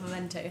take a little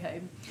memento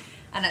home.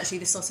 And actually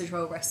the sausage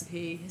roll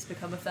recipe has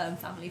become a firm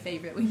family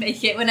favourite. We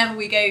make it whenever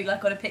we go,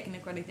 like on a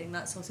picnic or anything.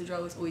 That sausage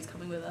roll is always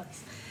coming with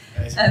us.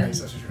 Yeah, it's a great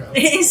sausage roll.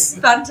 It is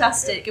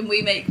fantastic, and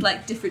we make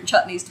like different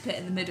chutneys to put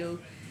in the middle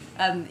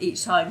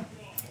each time.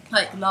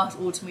 Like last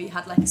autumn we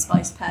had like a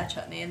spiced pear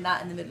chutney, and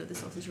that in the middle of the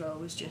sausage roll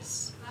was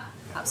just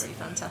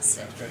absolutely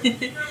fantastic.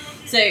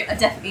 So I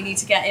definitely need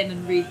to get in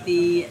and read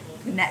the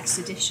next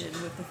edition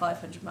with the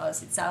 500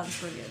 Miles. It sounds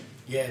brilliant.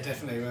 Yeah,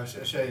 definitely. I'll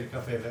show you a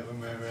copy of it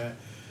when we're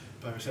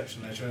by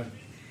reception later on.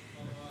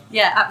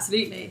 Yeah,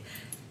 absolutely.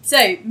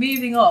 So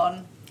moving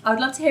on, I would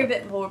love to hear a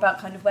bit more about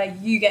kind of where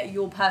you get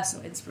your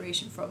personal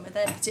inspiration from. Are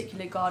there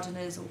particular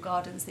gardeners or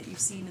gardens that you've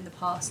seen in the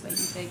past where you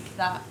think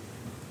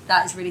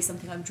that is really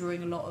something I'm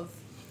drawing a lot of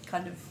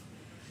kind of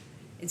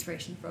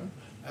inspiration from?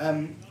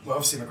 Well,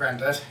 obviously my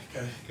granddad,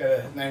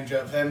 got to name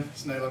drop him.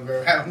 He's no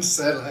longer around,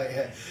 so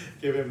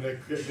give him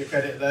the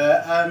credit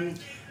there.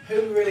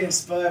 Who really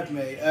inspired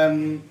me?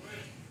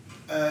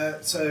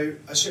 So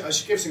I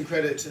should give some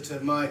credit to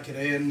Mike and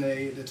Ian,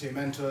 the two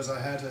mentors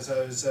I had as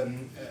I was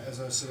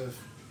sort of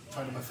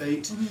finding my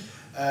feet.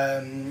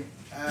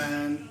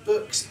 And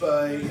books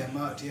by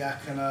Mark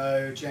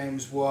Diacono,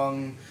 James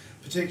Wong,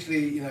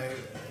 particularly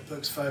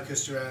books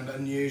focused around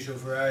unusual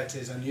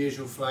varieties,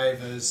 unusual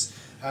flavours,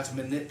 how to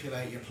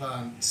manipulate your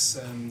plants.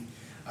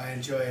 I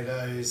enjoy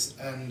those.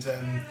 And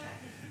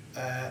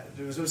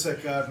there was also a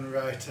garden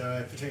writer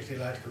I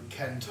particularly liked called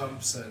Ken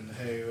Thompson,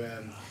 who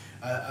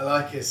I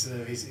like his sort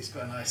of, he's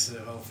got a nice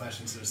sort of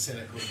old-fashioned sort of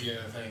cynical view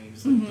of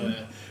things. And,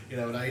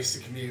 when I used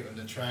to commute on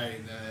the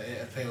train,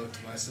 it appealed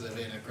to my sort of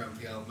inner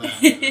grumpy old man.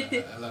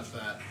 I love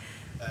that.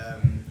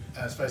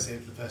 I suppose the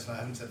person I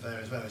haven't said there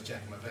as well is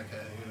Jackie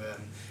McVicker,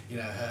 who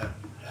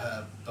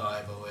her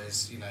Bible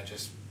is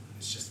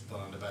it's just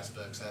one of the best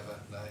books ever.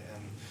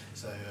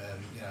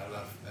 I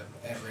love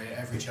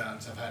every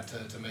chance I've had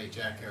to meet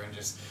Jackie and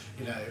just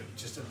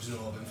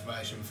absorb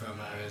information from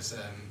her has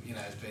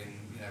been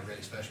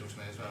really special to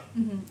me as well.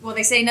 Mm-hmm. Well,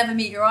 they say never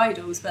meet your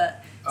idols,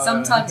 but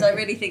sometimes I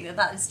really think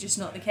that is just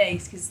not the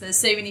case, because there's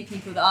so many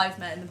people that I've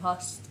met in the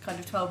past kind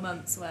of 12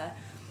 months where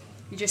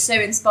you're just so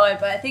inspired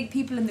by. I think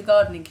people in the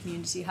gardening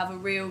community have a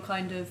real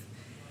kind of,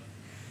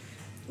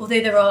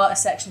 although there are a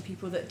section of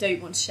people that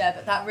don't want to share,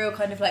 but that real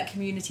kind of like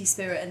community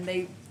spirit, and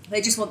they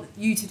just want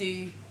you to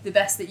do the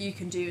best that you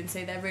can do, and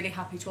so they're really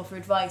happy to offer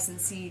advice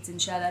and seeds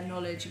and share their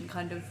knowledge and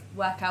kind of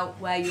work out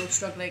where you're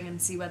struggling and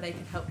see where they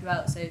can help you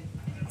out. So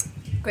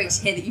great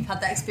to hear that you've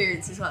had that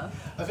experience as well.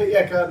 I think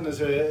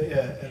gardeners are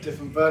a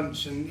different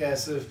bunch, and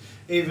sort of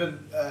even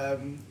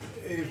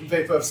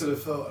people have sort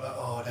of thought like,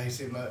 oh, they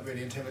seem like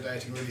really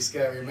intimidating, really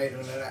scary, and meet them,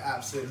 and they're the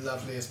absolute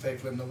loveliest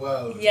people in the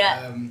world.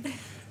 Yeah.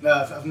 No,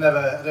 I don't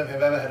think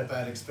I've ever had a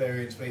bad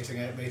experience meeting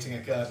a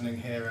gardening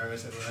hero,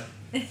 as it were.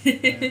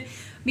 Yeah.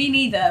 Me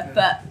neither,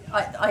 but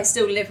I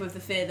still live with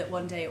the fear that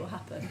one day it will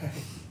happen.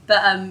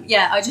 But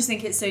I just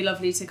think it's so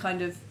lovely to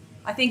kind of,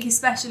 I think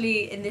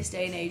especially in this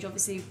day and age,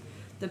 obviously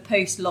the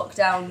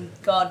post-lockdown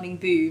gardening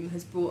boom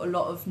has brought a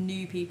lot of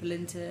new people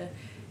into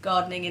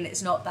gardening, and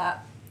it's not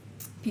that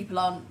people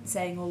aren't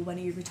saying, oh, when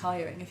are you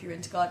retiring if you're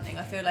into gardening?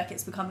 I feel like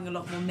it's becoming a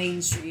lot more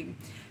mainstream,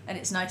 and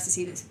it's nice to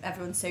see that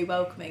everyone's so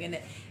welcoming, and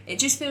it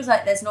just feels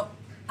like there's not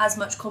as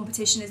much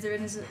competition as there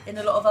is in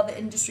a lot of other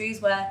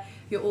industries, where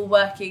you're all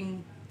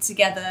working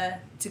together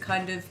to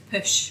kind of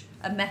push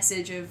a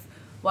message of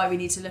why we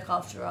need to look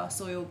after our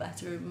soil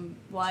better and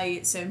why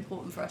it's so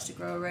important for us to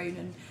grow our own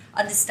and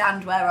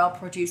understand where our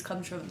produce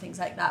comes from and things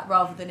like that,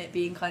 rather than it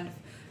being kind of,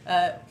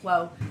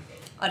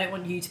 I don't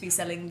want you to be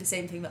selling the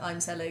same thing that I'm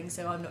selling,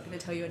 so I'm not going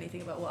to tell you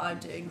anything about what I'm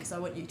doing because I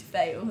want you to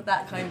fail.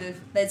 That kind of,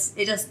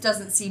 it just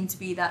doesn't seem to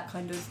be that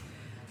kind of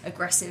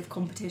aggressive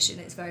competition.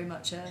 It's very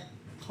much a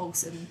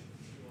wholesome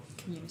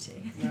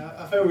community. Yeah,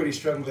 I feel really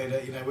strongly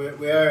that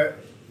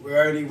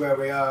we're only where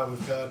we are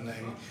with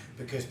gardening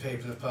because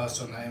people have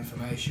passed on that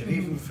information,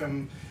 even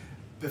from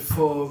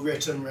before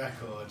written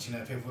records.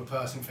 People were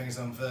passing things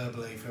on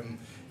verbally from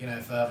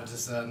father to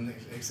son,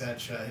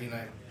 etc.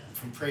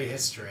 From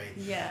prehistory.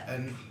 Yeah.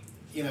 And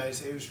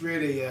it was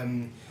really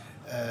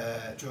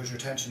draws your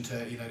attention to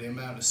the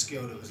amount of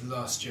skill that was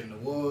lost during the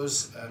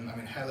wars.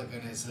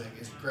 Halligan is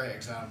a great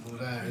example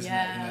there, isn't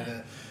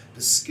it?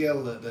 The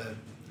skill that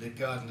the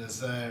gardeners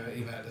there,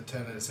 at the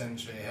turn of the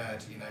century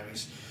had.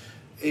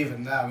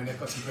 Even now, they've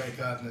got some great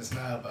gardeners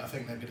now, but I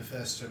think they'd be the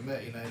first to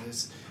admit,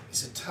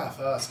 it's a tough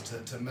ask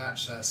to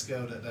match that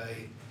skill that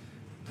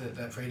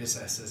their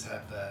predecessors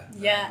had there.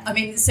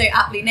 Yeah, so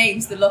aptly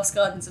named the Lost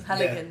Gardens of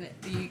Halligan.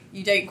 Yeah.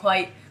 You don't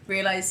quite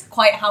realise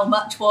quite how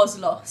much was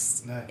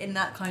lost in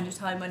that kind of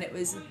time when it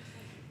was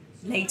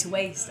laid to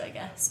waste, I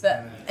guess.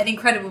 But an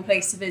incredible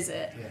place to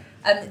visit.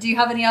 Yeah. Do you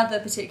have any other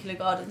particular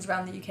gardens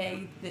around the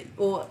UK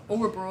or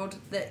abroad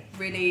that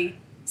really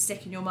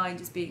stick in your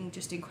mind as being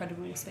just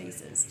incredible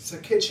spaces? So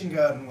kitchen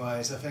garden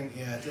wise, I think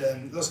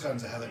Lost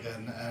Gardens of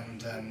Halligan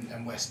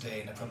and West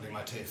Dean are probably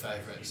my two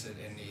favourites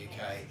in the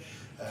UK.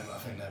 I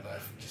think they're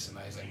both just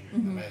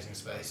amazing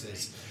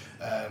spaces.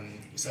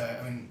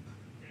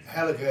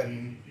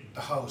 Halligan,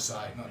 the whole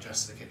site, not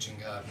just the kitchen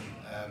garden.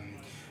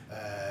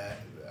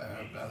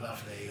 I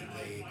love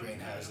the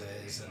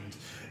greenhouses, and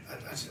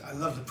I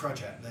love the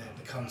project,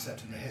 the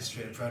concept and the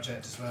history of the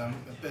project as well. I'm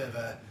a bit of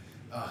a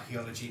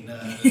archaeology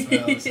nerd as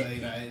well, so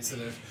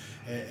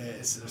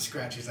it sort of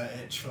scratches that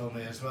itch for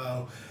me as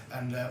well.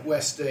 And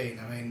West Dean,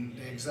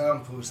 the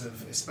examples of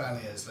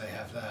espaliers they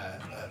have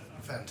there are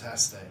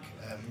fantastic.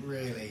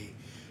 Really,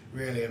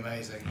 really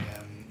amazing.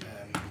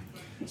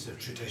 Sort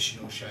of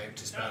traditional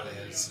shaped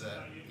espaliers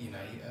that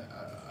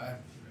I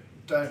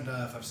don't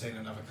know if I've seen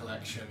another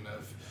collection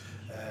of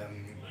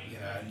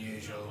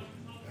unusual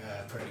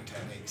pruning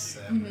techniques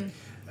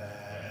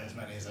as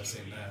many as I've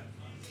seen there.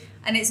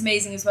 And it's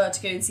amazing as well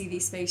to go and see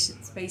these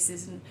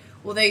spaces, and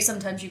although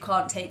sometimes you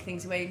can't take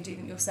things away and do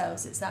them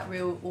yourselves, it's that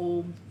real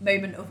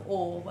moment of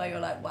awe where you're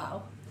like,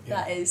 wow,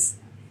 that is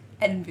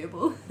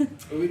enviable.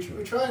 We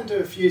try and do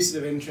a few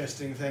sort of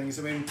interesting things.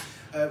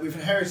 We've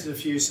inherited a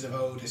few sort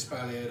of old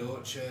espaliered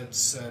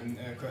orchards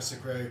across the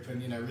group,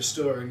 and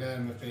restoring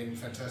them have been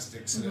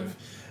fantastic sort of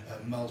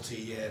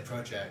multi-year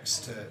projects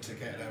to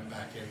get them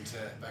back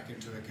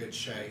into a good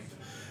shape.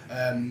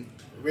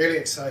 Really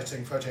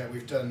exciting project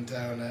we've done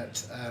down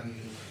at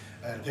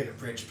the Pigot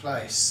Bridge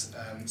Place.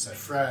 So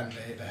Fran,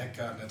 the head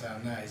gardener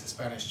down there, he's a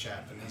Spanish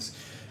chap, and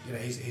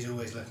he's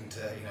always looking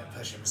to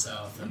push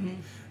himself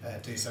and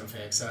do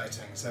something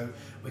exciting. So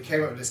we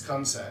came up with this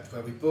concept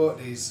where we bought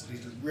these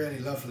really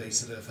lovely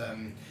sort of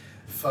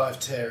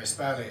 5-tier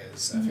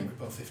espaliers. I think we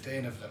bought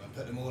 15 of them and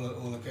put them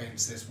all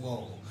against this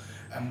wall.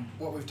 And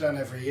what we've done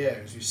every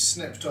year is we've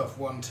snipped off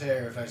one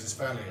tier of those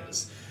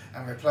espaliers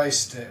and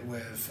replaced it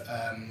with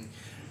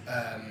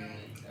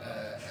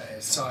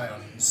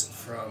scions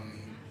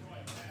from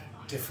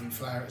different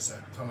flowers, so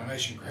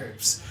pollination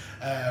groups.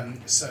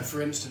 So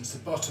for instance, the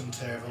bottom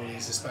tier of all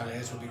these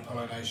espaliers will be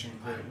pollination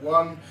group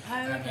 1,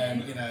 and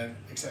then, you know,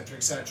 etc.,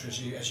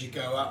 as you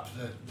go up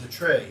the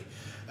tree.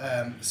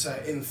 So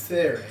in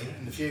theory,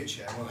 in the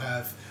future, we'll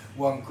have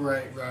one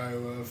great row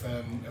of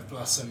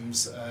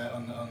blossoms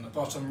on the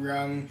bottom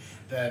rung.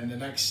 Then the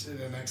next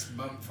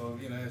month, or,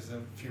 you know,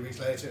 a few weeks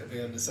later, it'll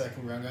be on the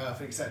second rung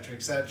up, etc.,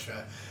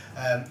 etc.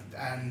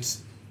 And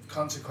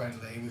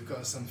consequently, we've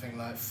got something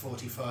like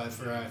 45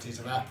 varieties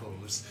of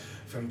apples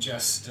from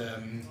just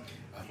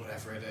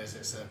whatever it is.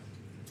 It's a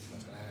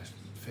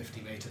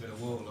 50-metre bit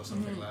of wall or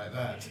something like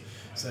that.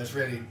 So it's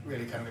really,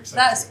 really kind of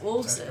exciting. That's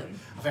awesome.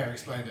 I think I've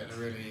explained it in a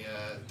really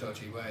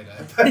dodgy way now.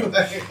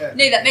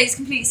 No, that makes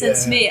complete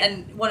sense to me,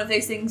 and one of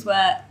those things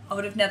where I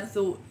would have never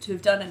thought to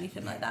have done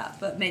anything like that,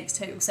 but makes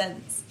total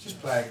sense.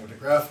 Just playing with the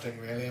grafting,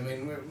 really. I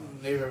mean,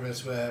 neither of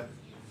us were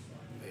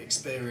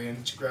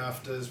experienced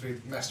grafters.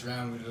 We messed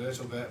around with it a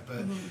little bit,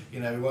 but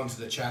you know, we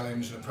wanted a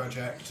challenge and a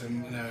project,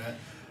 and, you know,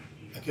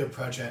 a good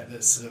project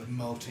that's sort of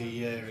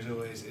multi-year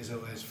is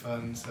always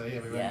fun. So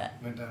yeah, we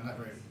went down that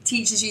route.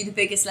 Teaches you the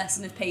biggest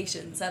lesson of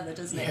patience ever,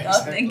 doesn't it, Yeah,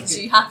 gardening? Because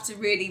you have to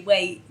really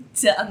wait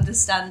to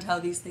understand how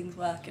these things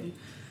work and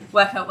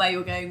work out where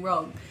you're going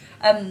wrong.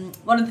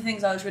 One of the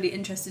things I was really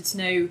interested to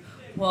know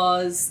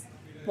was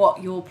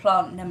what your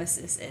plant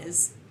nemesis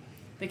is,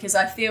 because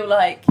I feel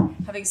like,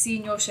 having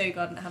seen your show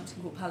garden at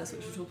Hampton Court Palace,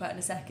 which we'll talk about in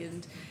a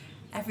second,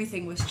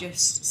 everything was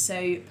just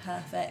so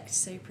perfect,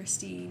 so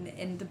pristine,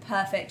 in the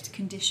perfect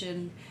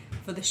condition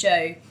for the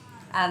show.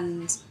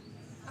 And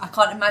I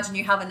can't imagine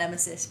you have a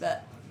nemesis,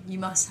 but you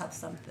must have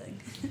something.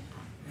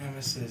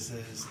 Nemesis.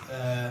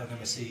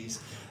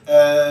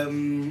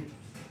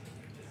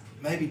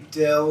 Maybe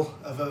dill.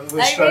 I've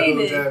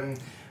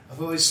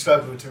always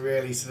struggled to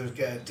really sort of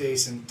get a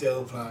decent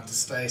dill plant to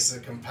stay so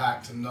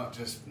compact and not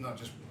just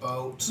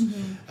bolt.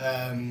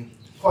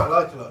 Quite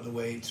like a lot of the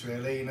weeds,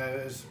 really. You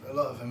know, a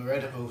lot of them are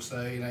edible,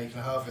 so, you know, you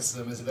can harvest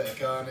them as a bit of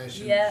garnish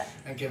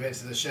and give it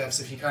to the chefs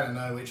if you kind of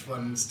know which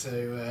ones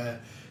to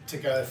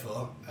go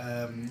for.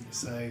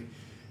 So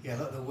yeah, a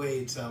lot of the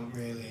weeds aren't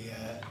really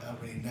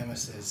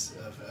nemesis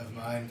of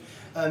mine.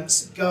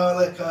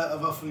 Garlic,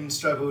 I've often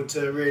struggled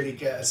to really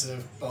get a sort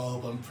of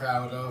bulb I'm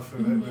proud of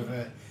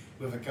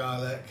with a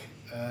garlic.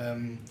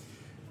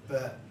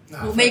 But no,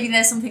 well, maybe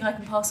there's something I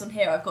can pass on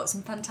here. I've got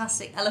some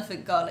fantastic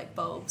elephant garlic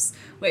bulbs,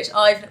 which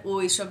I've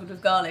always struggled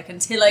with garlic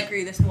until I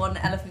grew this one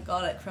elephant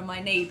garlic from my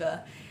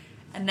neighbour,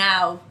 and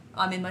now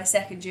I'm in my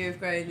second year of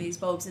growing these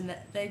bulbs, and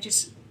they're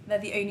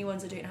the only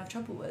ones I don't have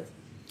trouble with.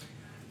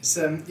 It's,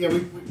 we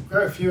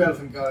grow a few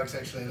elephant garlics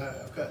actually.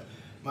 I've got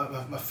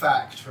my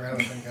fact for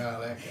elephant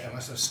garlic, my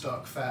sort of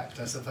stock fact,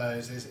 I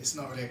suppose, is it's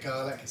not really a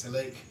garlic, it's a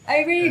leek.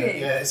 Oh,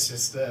 really? Yeah, it's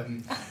just,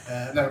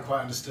 never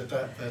quite understood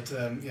that, but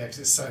yeah, because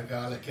it's so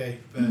garlicky.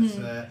 But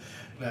no,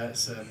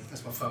 that's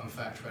my fun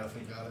fact for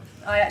elephant garlic.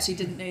 I actually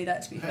didn't know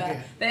that, to be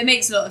fair. But it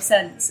makes a lot of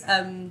sense.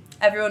 I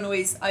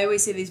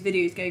always see these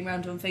videos going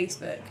around on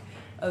Facebook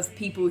of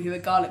people who are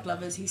garlic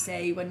lovers who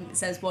say, when it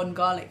says one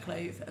garlic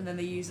clove, and then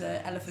they use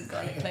an elephant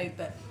garlic clove,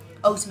 but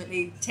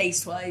ultimately,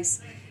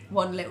 taste-wise,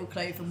 one little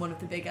clove and one of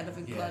the big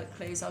elephant garlic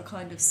cloves are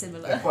kind of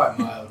similar. They're quite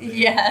mild.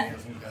 The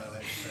elephant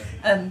garlic.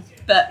 So.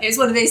 But it's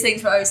one of those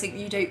things where I always think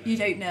you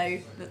don't know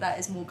that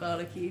is more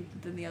garlicky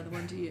than the other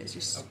one, do you? It's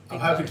just. I'm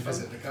hoping to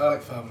visit the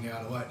garlic farm in the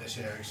Isle of Wight this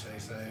year, actually.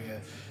 So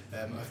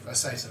I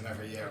say to them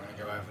every year I'm going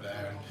to go over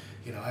there, and,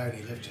 you know, I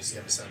only live just the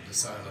other side of the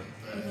Solent,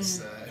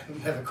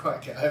 but never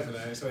quite get over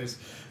there. It's always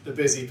the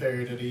busy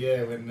period of the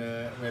year when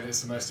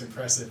it's the most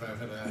impressive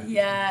over there.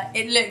 Yeah,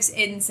 it looks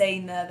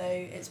insane there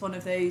though. It's one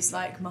of those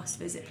like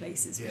must-visit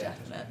places for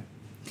definite.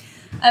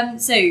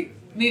 So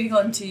moving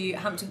on to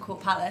Hampton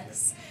Court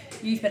Palace.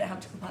 You've been at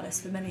Hampton Court Palace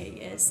for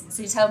many years.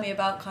 So tell me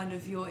about kind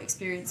of your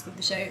experience with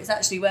the show. It was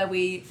actually where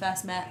we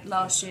first met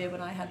last year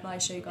when I had my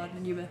show garden,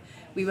 and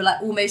we were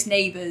like almost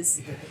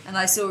neighbours. And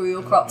I saw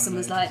your crops and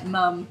was like,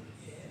 Mum,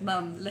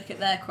 look at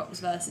their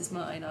crops versus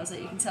mine. I was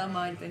like, you can tell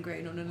mine have been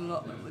grown on an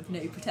allotment with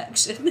no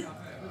protection.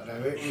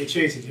 We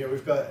cheated here.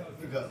 We've got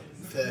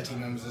 30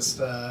 members of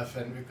staff,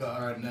 and we've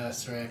got our own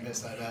nursery and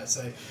bits like that.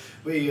 So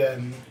we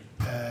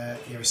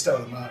stole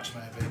the march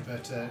maybe,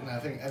 but no, I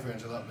think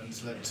everyone's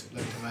allotments looked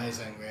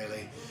amazing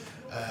really,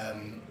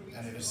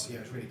 and it was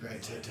really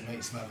great to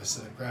meet some other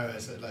sort of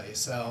growers like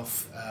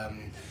yourself.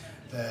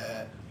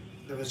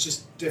 There was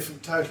just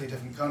totally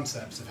different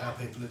concepts of how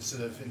people had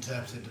sort of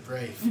interpreted the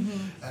brief,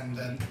 and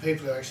the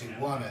people who actually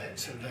won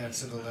it, they had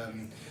sort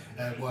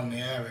of won the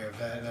area of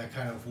their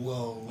kind of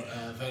wool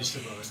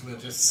vegetables, and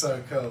they're just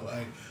so cool.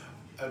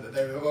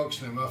 They were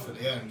auctioning them off at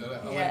the end. I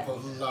went and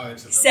bought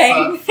loads of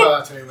them,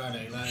 far too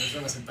many. Like, it was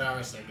almost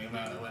embarrassing the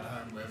amount I went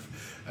home with.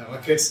 My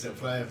kids still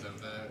play with them.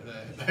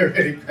 They're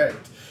really great.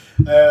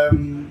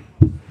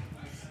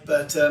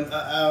 But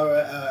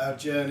our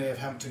journey of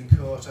Hampton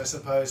Court, I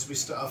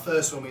suppose, our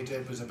first one we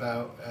did was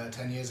about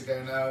 10 years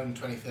ago now, in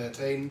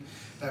 2013.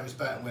 That was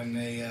back when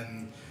the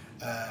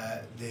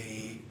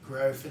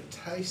Grow for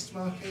Taste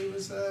marquee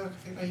was there, I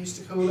think they used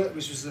to call it,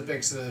 which was a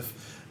big sort of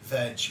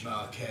veg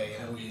marquee,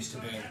 and it all used to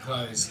be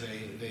enclosed,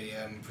 the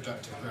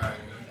productive growing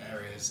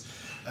areas.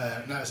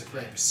 Now it's a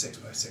great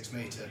 6x6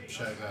 metre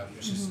show garden,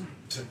 which is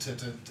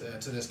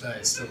to this day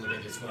it's still the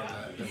biggest one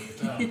that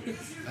we've done.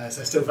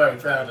 So still very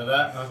proud of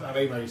that. I'll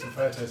email you some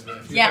photos of it.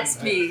 If you Yes,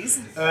 want. please.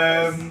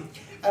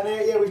 And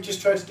we've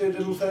just tried to do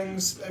little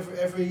things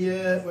every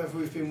year, whether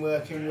we've been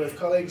working with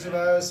colleagues of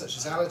ours, such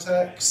as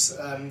Alitex,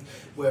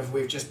 whether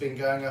we've just been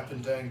going up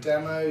and doing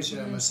demos,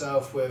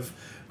 myself with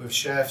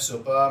chefs or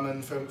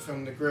barmen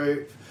from the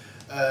group,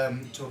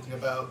 talking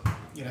about,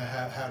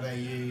 how they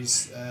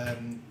use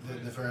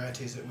the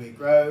varieties that we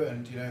grow,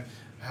 and,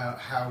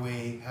 how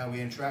we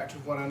interact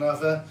with one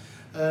another.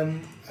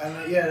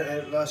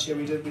 Last year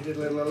we did a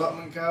little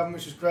allotment garden,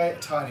 which was great. A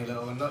tiny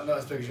little one, not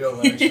as big as your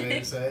one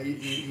actually. So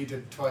you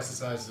did twice the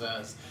size as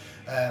ours.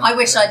 I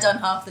wish I'd done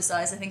half the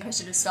size. I think I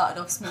should have started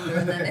off smaller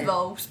and then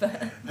evolved.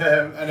 But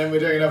and then we're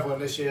doing another one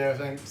this year, I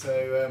think. So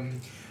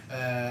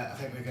I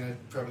think we're going to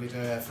probably do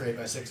a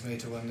 3x6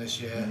 metre one this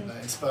year,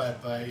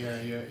 inspired by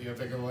your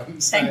bigger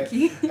ones. Thank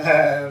you.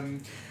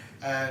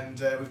 And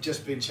we've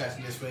just been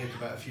chatting this week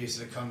about a few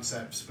sort of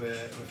concepts we're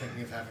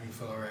thinking of having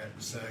for it.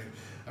 So,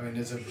 I mean,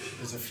 there's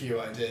a few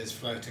ideas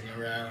floating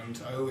around.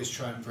 I always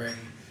try and bring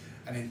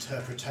an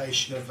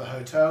interpretation of the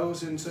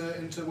hotels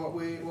into what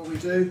we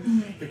do,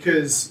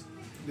 because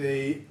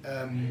the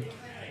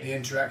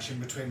interaction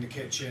between the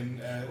kitchen,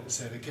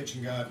 the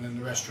kitchen garden and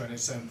the restaurant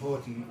is so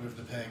important with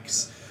the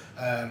pigs.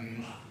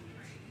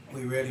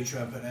 We really try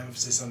and put an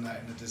emphasis on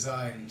that in the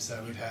design.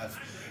 So we'd have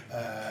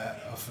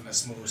often a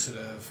small sort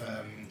of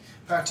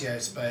patio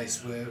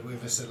space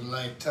with a sort of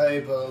laid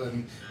table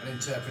and an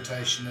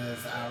interpretation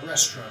of our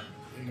restaurant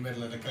in the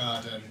middle of the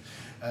garden.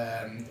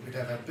 We'd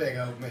have a big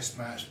old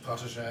mismatched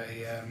potager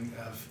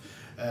of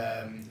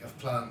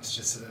plants,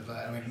 just sort of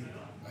like,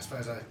 I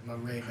suppose my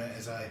remit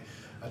is I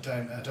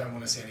don't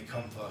want to see any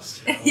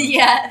compost. I want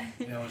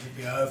it to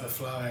be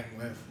overflowing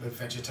with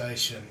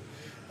vegetation.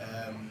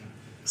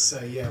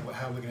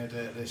 How we're going to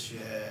do it this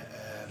year,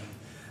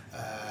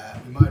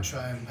 we might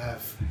try and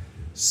have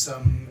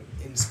some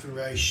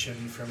inspiration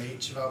from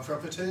each of our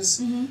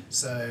properties.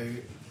 So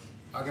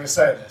I'm going to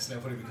say this, and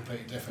it'll probably be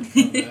completely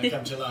different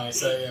come July,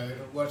 so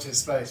watch this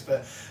space.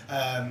 But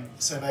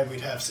so maybe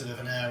we'd have sort of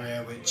an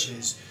area which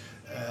is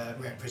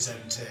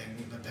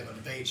representing the pig on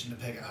the beach and the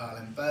pig at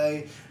Harlem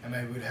Bay, and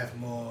maybe we'd have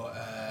more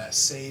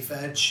sea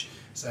veg,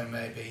 so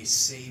maybe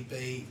sea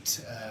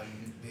beet,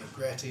 the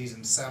agrettes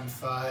and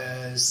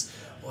samphires,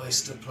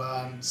 oyster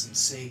plants and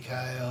sea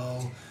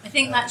kale. I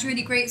think that's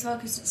really great as well,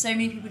 because so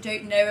many people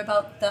don't know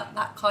about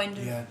that kind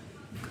of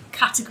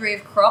category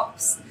of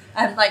crops.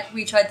 Like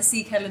we tried the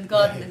sea kale in the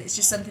garden, and it's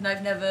just something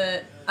I've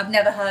never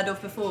heard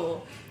of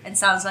before, and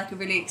sounds like a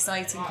really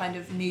exciting kind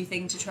of new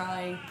thing to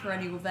try.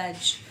 Perennial veg,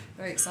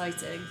 very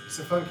exciting. It's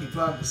a funky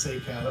plant, the sea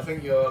kale. I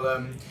think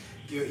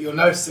you'll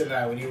notice it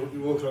now when you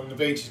walk along the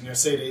beaches and you'll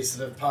see these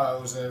sort of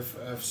piles of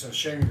sort of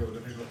shingle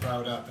that people have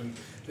piled up and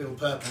little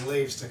purple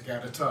leaves sticking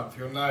out the top.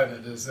 You'll know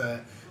that there's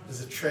a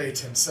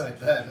treat inside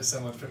there that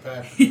someone's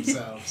prepared for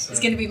themselves. So.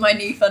 It's going to be my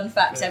new fun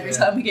fact every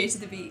time we go to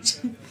the beach.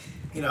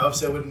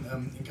 Obviously I wouldn't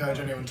encourage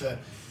anyone to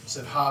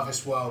sort of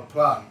harvest wild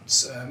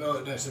plants,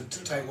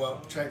 to take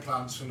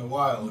plants from the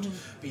wild,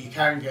 but you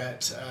can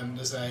get,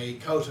 there's a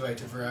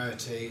cultivated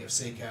variety of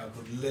sea kale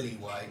called lily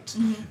white,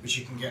 which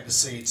you can get the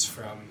seeds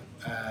from,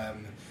 you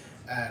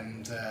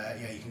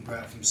can grow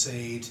it from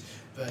seed,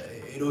 but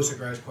it also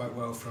grows quite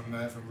well from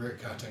root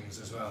cuttings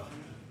as well.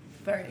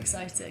 Very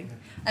exciting.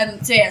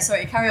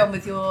 Carry on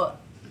with your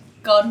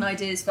garden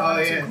ideas for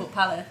Hamilton Court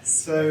Palace.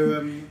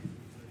 So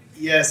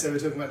we're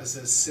talking about this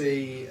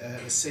sea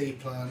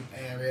plant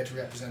area to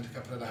represent a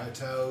couple of the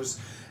hotels,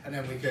 and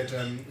then we could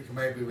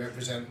maybe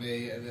represent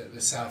the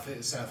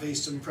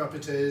southeastern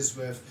properties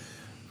with,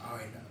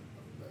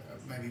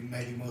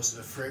 maybe more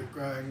sort of fruit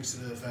growing,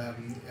 sort of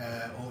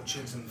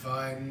orchards and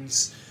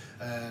vines.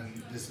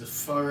 There's the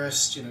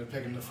forest,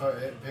 Pig and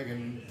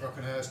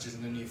Brockenhurst is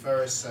in the New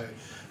Forest, so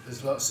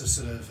there's lots of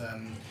sort of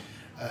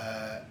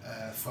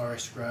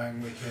forest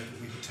growing. We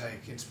could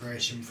take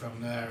inspiration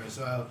from there as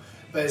well.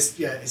 But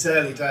it's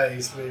early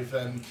days. We've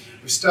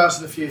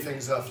started a few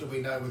things off that we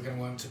know we're going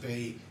to want to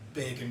be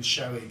big and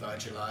showy by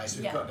July.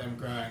 So we've got them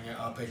growing at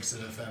our big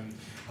sort of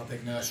our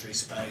big nursery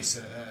space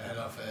at head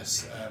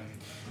office.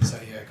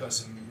 Got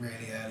some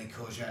really early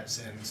courgettes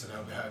in, so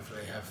they'll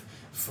hopefully have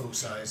full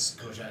size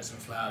courgettes and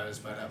flowers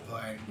by that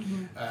point.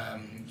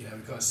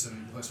 We've got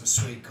some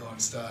sweet corn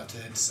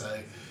started,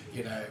 so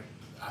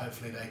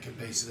hopefully they could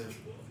be sort of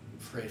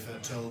 3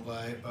 foot tall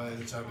by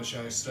the time the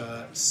show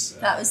starts.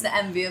 That was the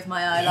envy of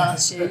my eye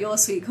last year. Your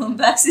sweet corn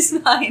versus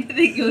mine. I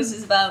think yours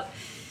was about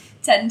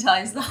 10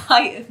 times the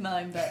height of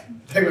mine, but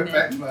they went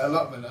back to my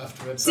allotment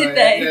afterwards. Did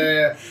they?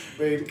 Yeah.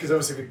 Because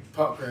obviously we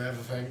pot grow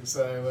everything,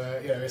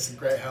 so it's some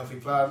great healthy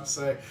plants.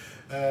 So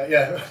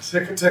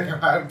took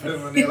them out and put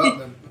them on the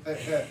allotment.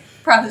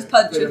 Proud as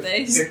punch of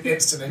those.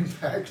 Instant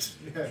impact.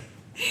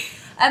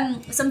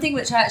 Something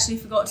which I actually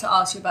forgot to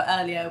ask you about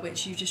earlier,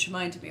 which you just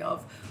reminded me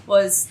of,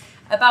 was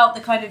about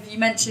the kind of, you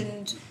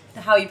mentioned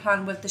how you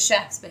plan with the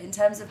chefs, but in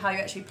terms of how you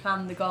actually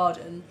plan the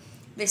garden,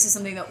 this is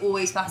something that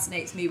always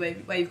fascinates me,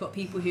 where you've got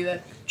people who are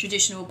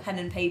traditional pen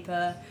and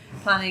paper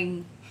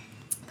planning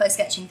by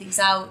sketching things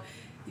out.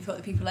 You've got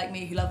the people like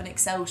me who love an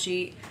Excel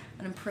sheet,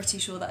 and I'm pretty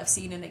sure that I've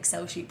seen an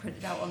Excel sheet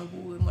printed out on a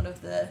wall in one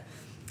of the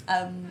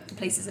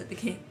places at the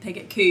Pig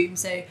at Coombe.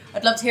 So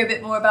I'd love to hear a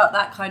bit more about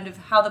that, kind of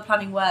how the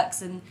planning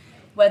works, and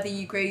whether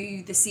you grow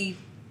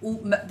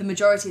the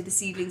majority of the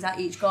seedlings at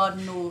each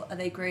garden, or are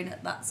they grown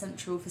at that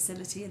central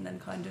facility and then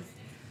kind of...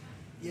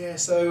 Yeah,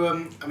 so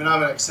I'm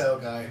an Excel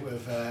guy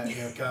with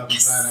garden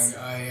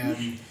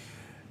planning.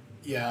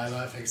 I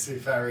like things to be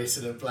very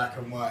sort of black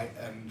and white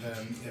and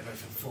very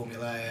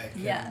formulaic.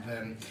 Yeah.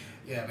 And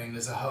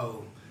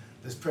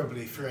there's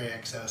probably 3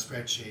 Excel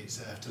spreadsheets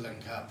that have to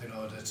link up in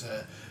order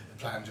to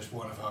plan just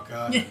one of our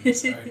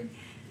gardens. So it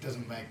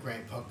doesn't make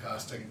great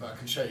podcasting, but I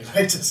can show you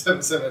later some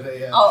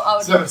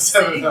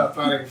of our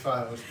planning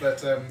files.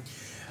 But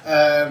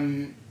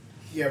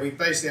we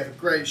basically have a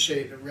great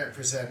sheet that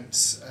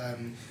represents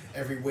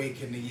every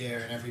week in the year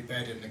and every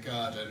bed in the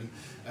garden,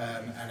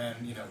 and then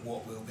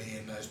what will be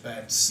in those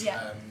beds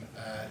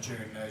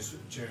during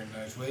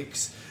those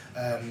weeks.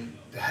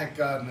 The head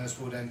gardeners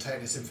will then take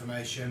this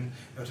information.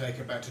 They'll take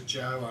it back to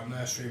Joe, our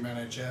nursery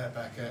manager,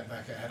 back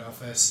at head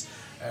office,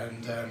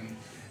 and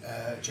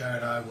Joe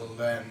and I will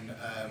then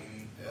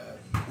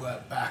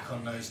work back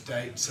on those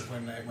dates of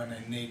when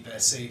they need their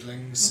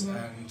seedlings,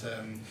 and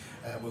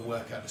we'll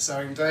work out the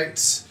sowing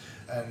dates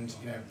and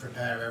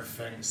prepare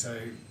everything so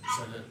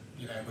that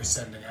we're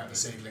sending out the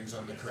seedlings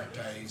on the correct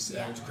days,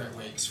 the correct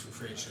weeks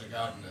for each of the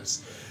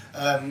gardeners.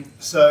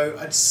 So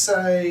I'd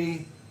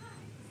say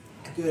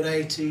a good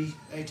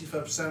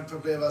 85%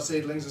 probably of our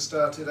seedlings are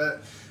started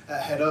at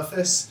head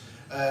office.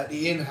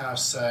 The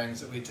in-house sowings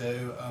that we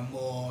do are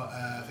more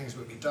things that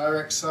would be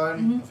direct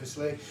sown,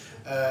 obviously,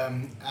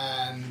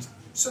 and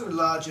sort of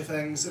larger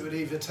things that would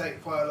either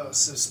take quite a lot of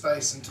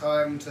space and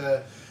time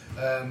to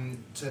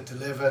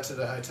deliver to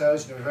the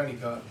hotels. We've only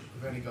got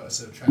a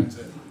sort of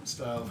transit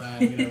style van.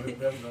 We haven't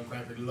got a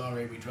great big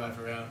lorry. We drive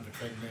around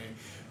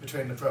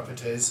between the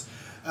properties.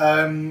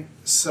 Lots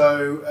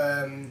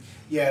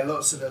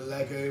of the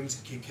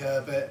legumes,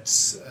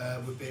 cucurbits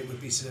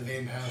would be sort of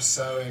in-house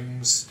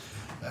sowings.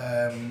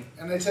 And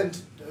they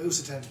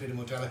also tend to be the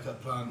more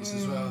delicate plants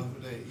as well.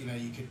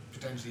 You could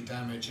potentially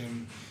damage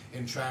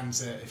in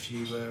transit if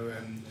you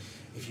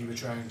were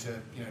trying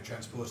to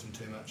transport them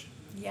too much.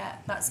 Yeah,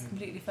 that's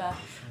completely fair.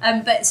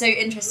 But so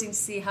interesting to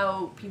see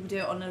how people do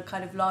it on a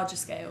kind of larger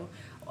scale.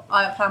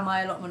 I plan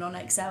my allotment on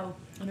Excel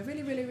on a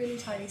really, really, really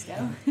tiny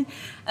scale.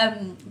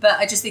 But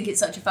I just think it's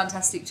such a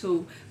fantastic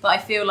tool. But I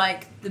feel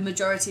like the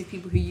majority of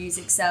people who use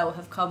Excel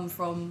have come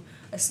from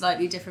a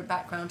slightly different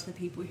background to the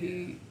people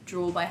who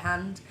draw by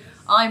hand.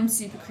 I'm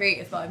super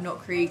creative, but I'm not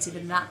creative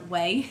in that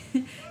way.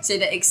 So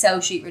the Excel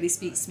sheet really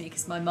speaks to me,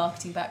 because my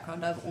marketing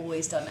background, I've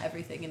always done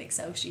everything in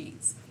Excel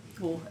sheets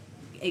or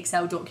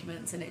Excel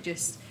documents, and it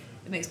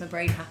makes my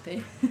brain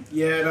happy.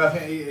 Yeah, no, I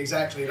think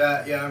exactly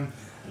that. Yeah,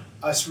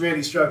 I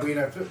really struggle,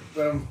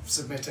 when I'm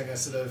submitting a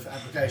sort of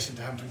application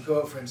to Hampton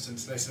Court, for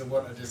instance, they sort of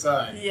want a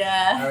design.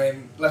 Yeah. I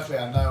mean, luckily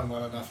I know them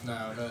well enough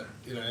now that,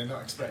 they're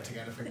not expecting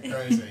anything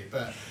crazy,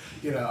 but,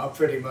 I'll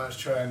pretty much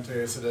try and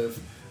do a sort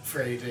of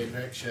 3D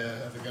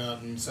picture of the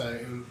garden, so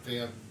it would be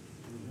a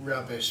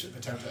rubbish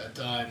attempt at a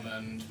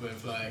diamond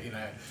with,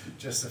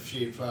 just a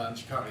few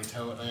plants. You can't really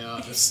tell what they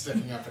are, just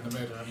sticking up in the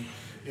middle, and,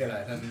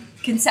 then...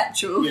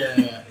 Conceptual.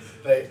 Yeah.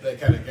 They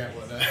kind of get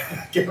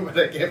what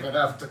they're given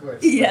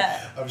afterwards.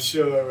 Yeah. I'm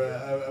sure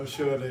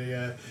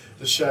the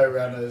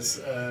showrunners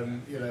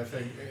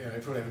think they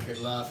probably have a good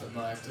laugh at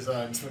my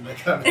designs when they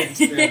come in.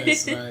 To be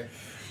honest,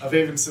 I've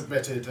even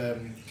submitted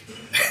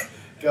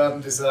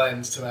garden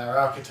designs to our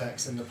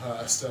architects in the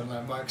past on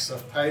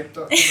Microsoft Paint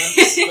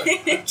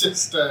documents.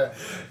 Just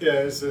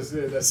it was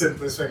the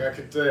simplest thing I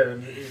could do,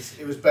 and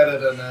it was better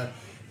than a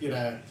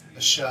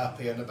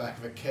Sharpie on the back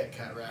of a Kit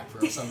Kat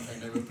wrapper or something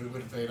that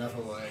would have been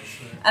otherwise.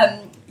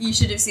 You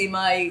should have seen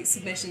my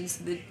submissions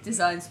to the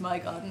designs for my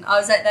garden. I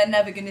was like, they're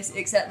never going to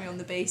accept me on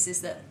the basis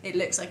that it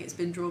looks like it's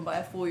been drawn by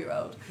a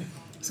 4-year-old.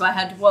 So I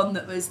had one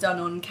that was done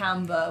on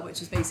Canva,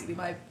 which is basically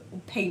my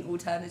paint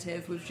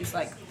alternative with just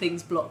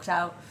things blocked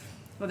out.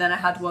 And then I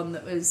had one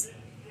that was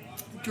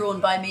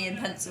drawn by me in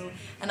pencil,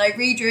 and I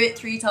redrew it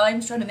 3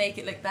 times trying to make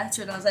it look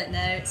better, and I was like,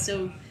 no, it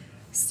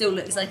still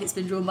looks like it's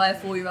been drawn by a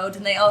 4-year-old.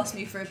 And they asked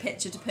me for a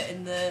picture to put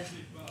in the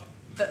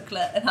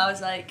booklet, and I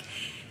was like,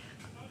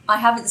 I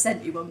haven't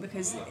sent you one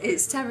because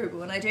it's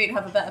terrible and I don't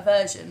have a better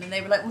version. And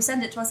they were like, well,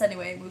 send it to us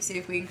anyway and we'll see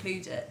if we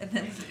include it. And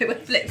then they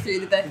would flick through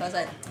the book, I was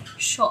like,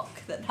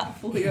 shocked that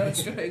 4-year-old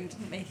drawing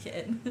didn't make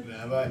it in.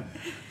 Yeah,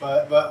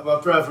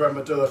 my brother and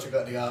my daughter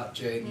got the art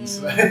genes.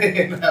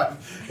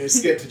 It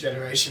skipped a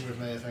generation with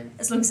me, I think.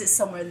 As long as it's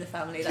somewhere in the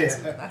family, that's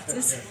all that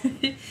matters.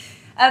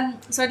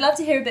 So I'd love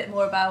to hear a bit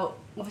more about,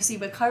 obviously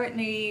we're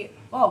currently,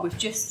 we've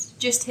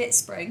just hit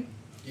spring.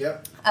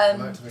 Yep, I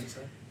like to think so.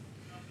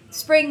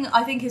 Spring,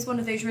 I think, is one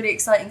of those really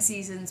exciting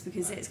seasons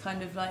because it's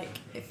kind of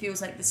it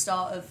feels like the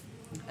start of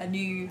a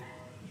new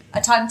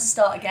a time to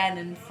start again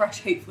and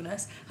fresh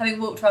hopefulness. Having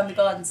walked around the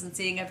gardens and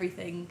seeing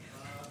everything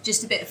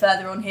just a bit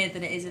further on here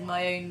than it is in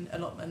my own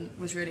allotment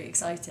was really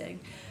exciting.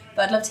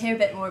 But I'd love to hear a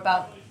bit more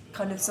about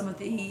kind of some of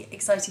the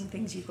exciting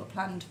things you've got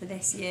planned for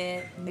this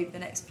year, maybe the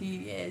next few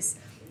years,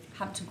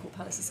 Hampton Court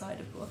Palace aside,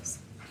 of course.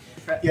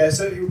 Yeah,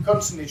 so we're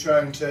constantly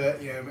trying to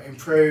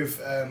improve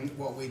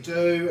what we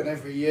do, and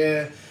every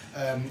year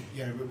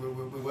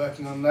we're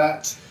working on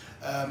that.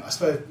 I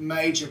suppose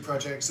major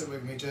projects that we're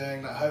going to be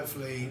doing, that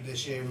hopefully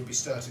this year we'll be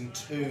starting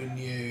 2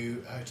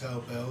 new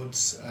hotel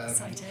builds,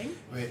 exciting,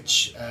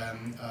 which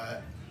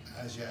are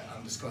as yet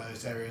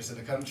undisclosed areas of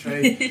the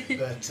country.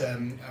 But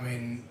I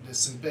mean, there's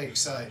some big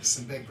sites,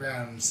 some big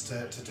grounds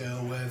to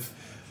deal with.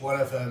 One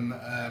of them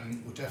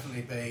will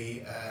definitely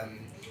be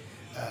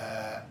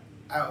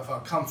out of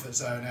our comfort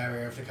zone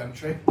area of the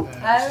country, which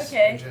is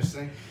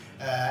interesting,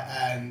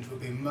 and will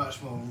be much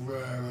more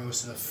rural,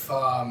 sort of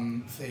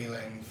farm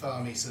feeling,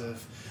 farmy sort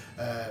of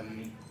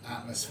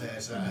atmosphere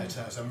to that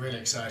hotel. So I'm really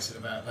excited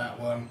about that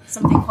one.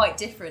 Something quite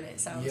different, it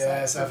sounds like.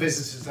 Yeah, so I've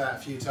visited that a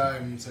few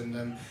times,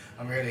 and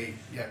I'm really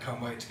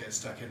can't wait to get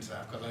stuck into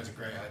that. I've got loads of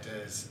great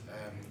ideas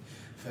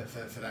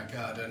for that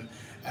garden.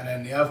 And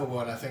then the other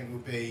one I think will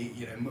be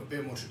a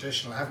bit more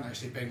traditional. I haven't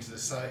actually been to the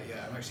site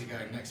yet. I'm actually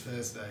going next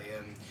Thursday,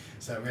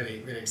 so I'm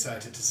really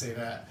excited to see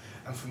that.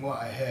 And from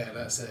what I hear,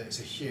 it's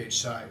a huge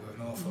site with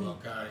an awful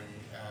lot going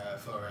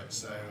for it.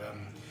 So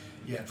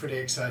pretty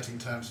exciting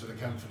times for the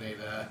company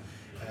there.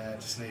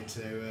 Just need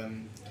to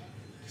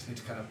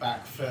kind of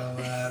backfill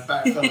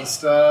the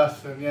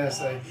staff, and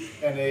so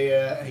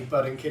any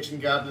budding kitchen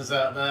gardeners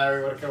out there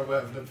who want to come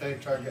work for the pig,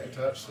 try and get in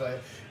touch. So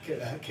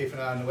keep an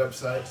eye on the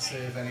website to see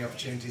if any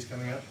opportunities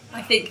coming up.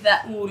 I think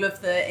that all of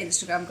the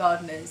Instagram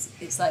gardeners,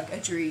 it's like a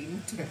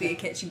dream to be a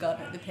kitchen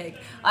gardener at the pig.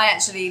 I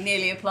actually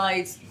nearly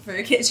applied for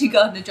a kitchen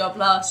gardener job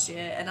last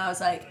year, and I was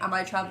like, am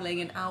I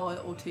travelling an hour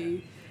or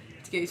 2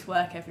 to go to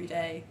work every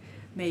day?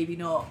 Maybe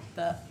not,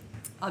 but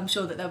I'm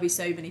sure that there'll be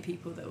so many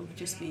people that will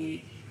just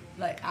be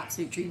like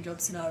absolute dream job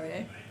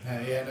scenario.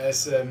 I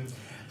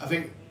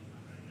think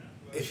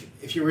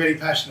if you're really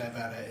passionate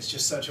about it, it's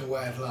just such a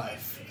way of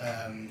life.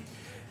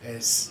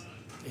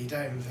 You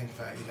don't even think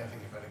about it. You don't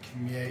think about a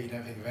commute. You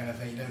don't think of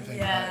anything. You don't think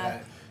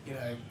about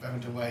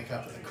having to wake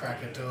up at the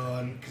crack of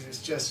dawn, because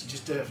you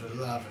just do it for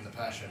the love and the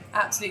passion.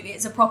 Absolutely,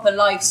 it's a proper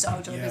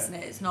lifestyle job, isn't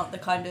it? It's not the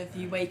kind of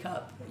you wake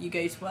up, you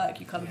go to work,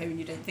 you come home, and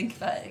you don't think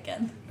about it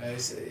again. No,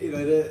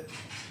 the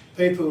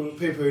people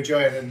who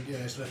join and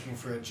is looking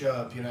for a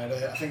job,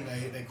 I think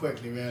they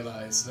quickly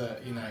realise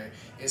that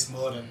it's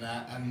more than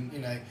that, and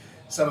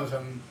some of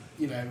them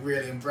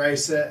really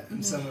embrace it,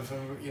 and some of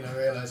them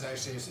realise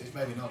actually it's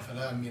maybe not for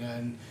them,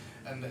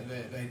 and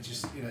they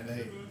just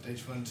they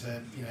just want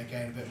to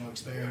gain a bit more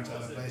experience at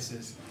other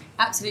places.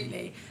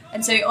 Absolutely.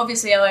 And so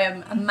obviously I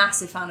am a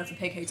massive fan of the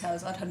Pig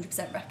Hotels. I'd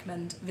 100%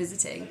 recommend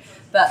visiting,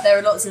 but there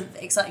are lots of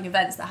exciting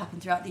events that happen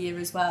throughout the year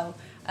as well.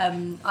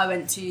 I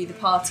went to the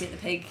party at the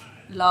Pig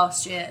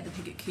last year at the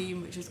Pig at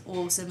Combe, which was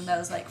awesome. There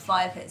was like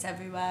fire pits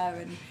everywhere,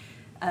 and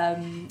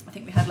I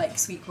think we had like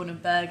sweet corn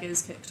and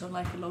burgers cooked on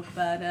like a log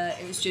burner.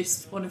 It was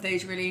just one of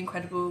those really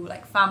incredible,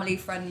 like family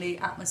friendly,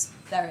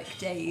 atmospheric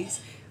days.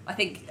 I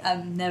think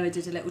Noah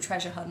did a little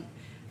treasure hunt,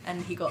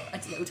 and he got a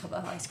little tub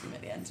of ice cream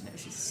at the end, and it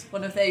was just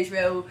one of those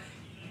real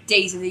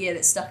days of the year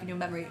that stuck in your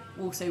memory.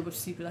 Also was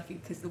super lucky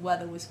because the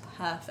weather was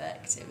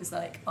perfect. It was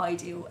like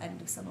ideal end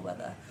of summer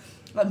weather.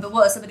 But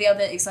what are some of the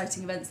other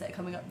exciting events that are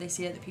coming up this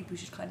year that people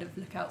should kind of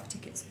look out for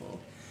tickets for?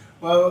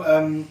 Well,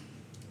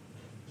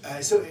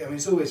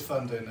 it's always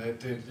fun doing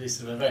these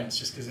sort of events,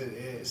 just because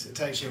it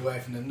takes you away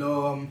from the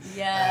norm.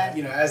 Yeah.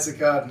 As the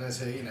gardeners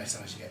who,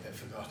 sometimes you get a bit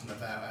forgotten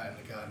about out in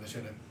the garden. There's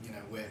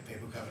weird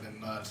people covered in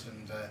mud,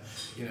 and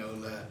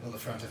all the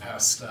front of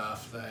house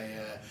staff. They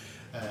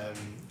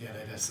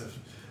just sort of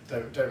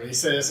don't really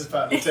see us as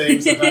part of the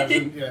team sometimes.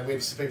 And, we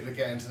just people that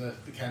get into the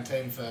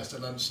canteen first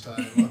at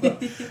lunchtime.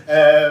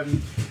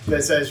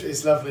 But so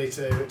it's lovely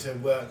to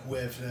work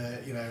with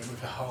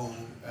with the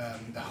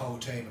whole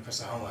team across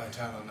the whole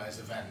hotel on those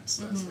events.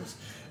 That's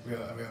a real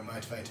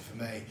motivator for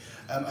me.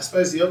 I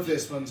suppose the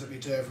obvious ones that we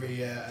do every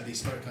year are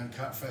these Smokeland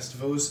Cup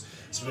festivals.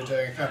 So we're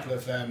doing a couple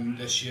of them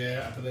this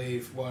year. I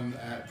believe one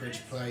at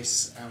Bridge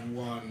Place and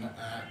one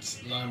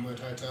at Limewood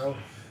Hotel.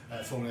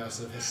 Formerly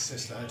also his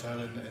sister hotel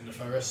in the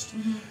Forest.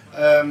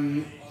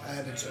 And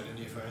it's the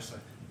New Forest,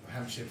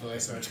 Hampshire boy,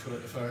 so I had to call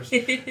it the Forest.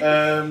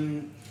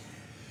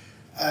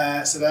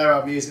 So there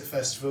are music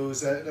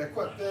festivals. They're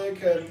quite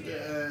big and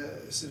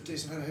sort of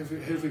decent. Who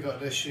have we got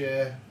this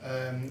year?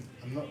 I'm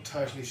not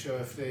totally sure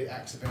if the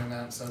acts have been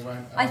announced, so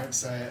I won't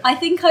say it. I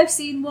think I've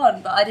seen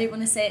one, but I don't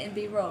want to say it and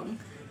be wrong.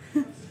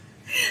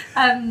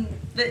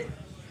 But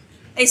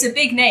it's a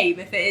big name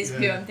if it is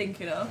who I'm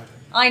thinking of.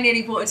 I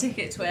nearly bought a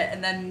ticket to it,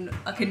 and then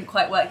I couldn't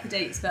quite work the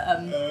dates, but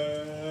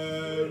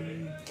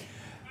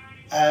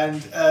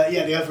And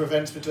the other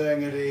events we're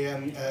doing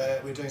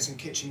are we're doing some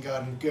Kitchen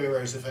Garden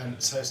Gurus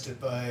events hosted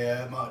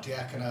by Mark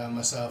Diacono and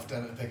myself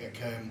down at the Pig at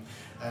Combe,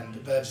 and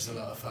they're just a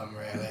lot of fun,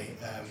 really.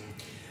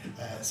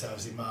 So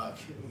obviously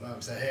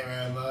Mark's a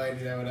hero of mine.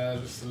 You know, when I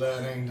was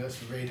learning,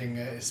 just reading,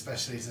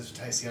 especially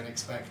Taste the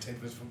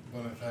Unexpected was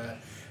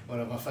one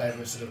of my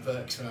favourite sort of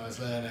books when I was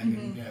learning,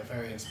 and you know,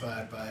 very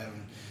inspired by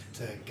him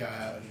to go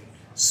out and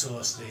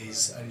source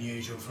these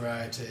unusual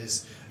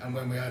varieties. And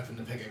when we opened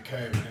the Pig at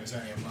Combe, it was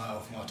only a mile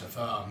from Otter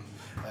Farm,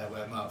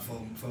 where Mark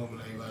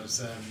formerly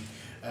was.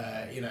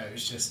 You know, it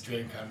was just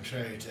dream come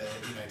true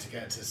to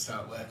get to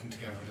start working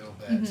together a little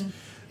bit.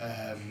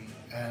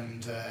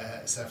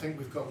 So I think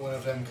we've got one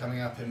of them coming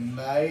up in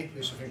May,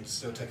 which I think there's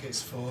still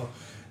tickets for.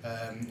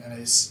 And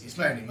it's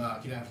mainly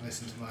Mark. You don't have to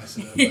listen to my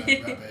sort of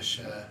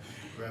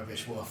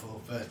rubbish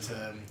waffle, but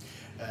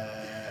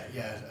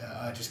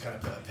I just kind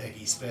of put a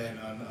piggy spin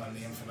on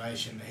the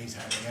information that he's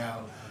handing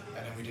out,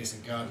 and then we do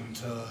some garden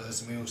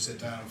tours, and we all sit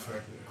down for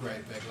a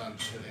great big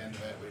lunch at the end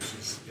of it, which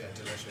is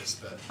delicious.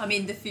 But I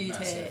mean, the food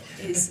here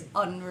is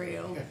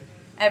unreal.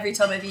 Every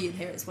time I've eaten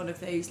here, it's one of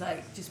those,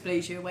 like, just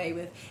blows you away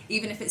with,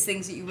 even if it's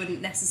things that you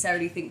wouldn't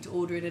necessarily think to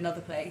order in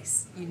another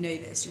place, you know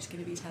that it's just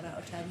going to be 10 out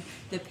of 10.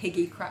 The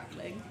piggy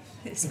crackling,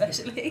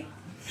 especially.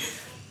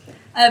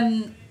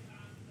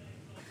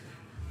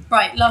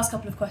 Right, last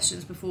couple of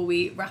questions before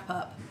we wrap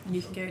up, and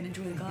you can go and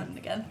enjoy the garden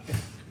again.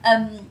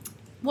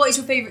 What is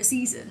your favourite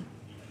season?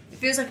 It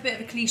feels like a bit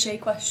of a cliche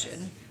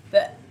question,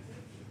 but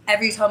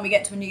every time we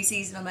get to a new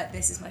season, I'm like,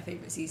 this is my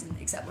favourite season,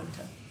 except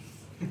winter.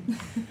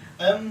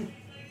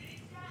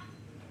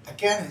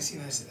 Again,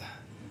 I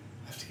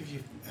have to give you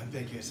an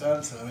ambiguous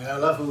answer. I mean, I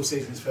love all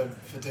seasons for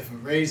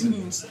different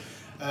reasons.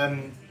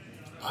 I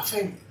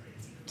think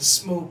the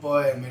small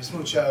boy in me, the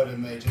small child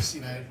in me, just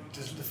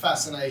the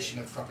fascination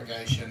of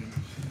propagation,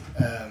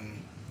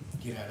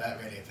 that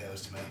really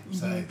appeals to me.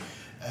 So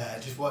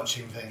just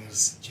watching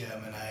things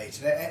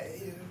germinate,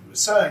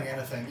 sowing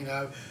anything,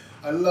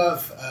 I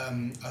love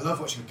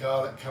watching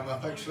garlic come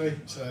up, actually.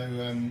 So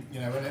when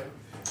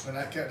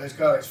those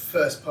garlics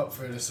first pop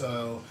through the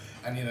soil,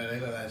 and they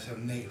look like sort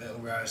of neat little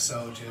row of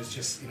soldiers,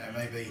 just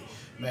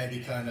maybe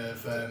kind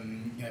of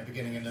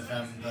beginning in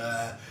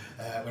November,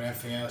 when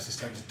everything else is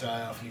starting to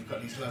die off, and you've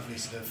got these lovely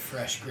sort of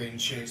fresh green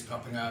shoots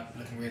popping up,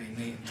 looking really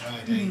neat and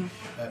tidy,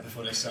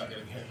 before they start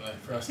getting hit by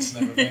frosts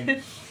and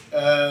everything.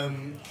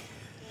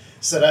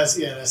 So that's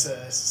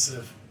a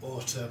sort of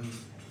autumn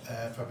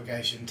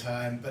propagation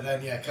time. But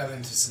then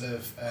coming to sort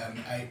of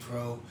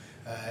April,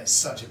 it's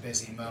such a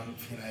busy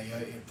month.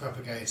 You're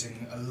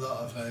propagating a lot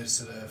of those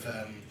sort of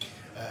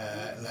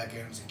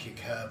legumes and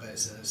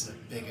cucurbits, as the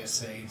bigger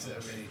seeds that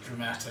are really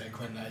dramatic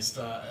when they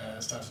start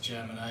to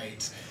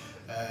germinate.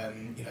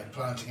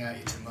 Planting out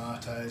your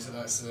tomatoes at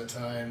that sort of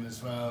time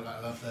as well. I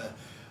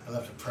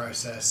love the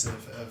process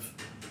of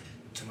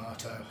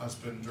tomato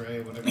husbandry,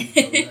 or whatever you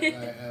call it.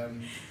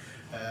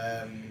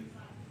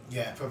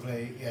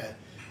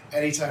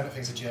 Any time that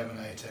things are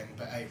germinating,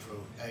 but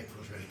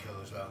April's really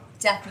cool as well.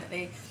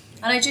 Definitely.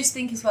 And I just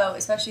think as well,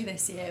 especially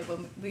this year,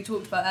 when we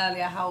talked about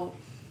earlier how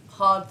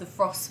hard the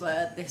frosts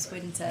were this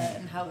winter,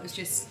 and how it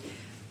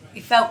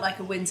felt like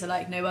a winter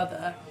like no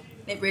other.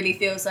 It really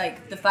feels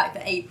like the fact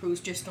that April's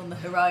just on the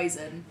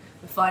horizon,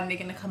 we're finally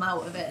going to come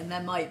out of it, and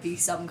there might be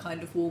some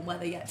kind of warm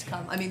weather yet to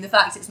come. I mean, the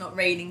fact it's not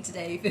raining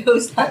today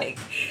feels like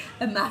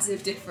a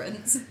massive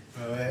difference.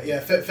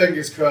 Well,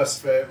 fingers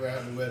crossed we're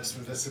out in the woods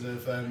with the sort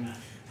of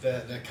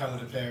the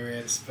colder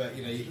periods, but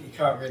you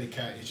can't really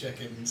count your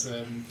chickens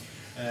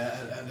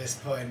at this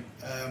point.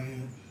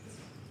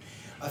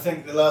 I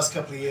think the last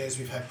couple of years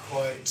we've had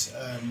quite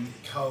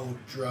cold,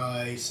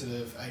 dry sort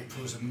of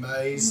Aprils and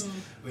Mays,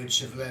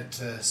 which have led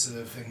to sort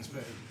of things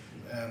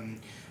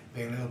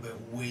being a little bit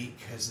weak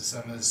as the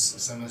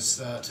summer's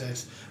started.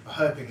 I'm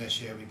hoping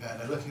this year will be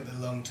better. Looking at the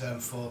long-term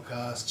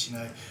forecast,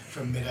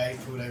 from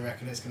mid-April they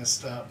reckon it's going to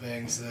start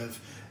being sort of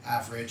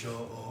average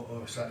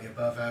or slightly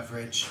above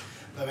average.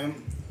 I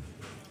mean,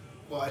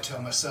 what I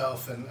tell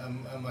myself and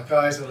my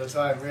guys all the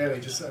time,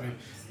 really,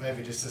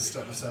 maybe just to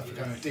stop myself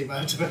becoming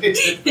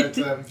demotivated, but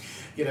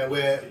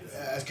we're,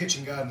 as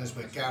kitchen gardeners,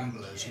 we're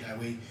gamblers.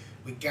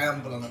 We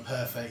gamble on a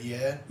perfect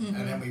year, and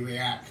then we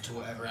react to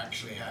whatever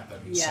actually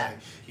happens. Yeah.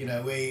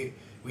 So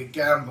we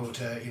gamble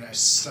to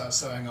start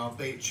sowing our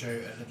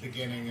beetroot at the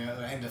beginning,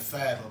 end of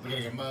Feb or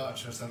beginning of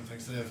March or something.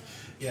 Sort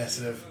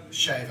of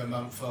shave a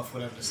month off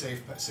whatever the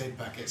seed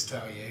packets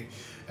tell you,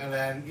 and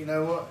then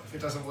if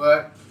it doesn't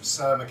work,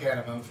 sow them again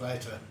a month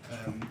later.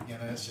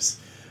 It's just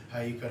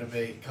how you've got to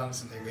be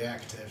constantly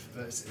reactive.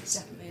 But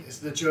it's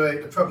the joy,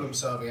 the problem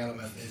solving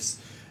element is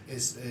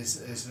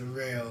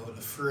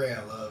the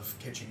thrill of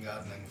kitchen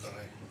gardening for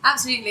me.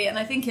 Absolutely, and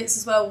I think it's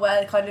as well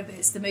where kind of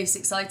it's the most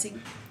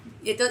exciting.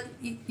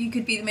 You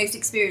could be the most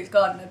experienced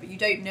gardener, but you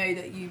don't know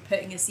that you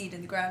putting a seed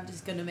in the ground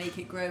is going to make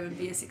it grow and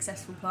be a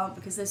successful plant,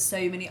 because there's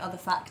so many other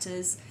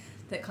factors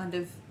that kind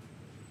of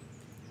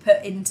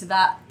put into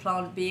that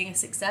plant being a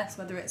success,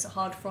 whether it's a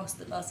hard frost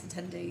that lasted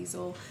 10 days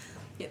or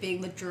it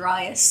being the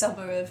driest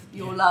summer of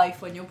your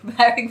life when you're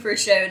preparing for a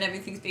show and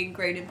everything's being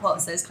grown in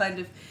pots. There's kind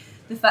of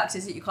the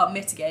factors that you can't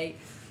mitigate.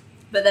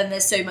 But then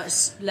there's so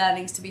much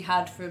learnings to be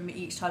had from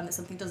each time that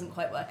something doesn't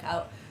quite work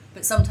out.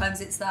 But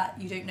sometimes it's that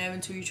you don't know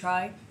until you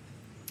try.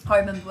 I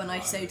remember when I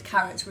sowed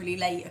carrots really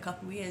late a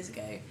couple of years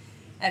ago,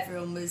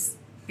 everyone was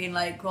being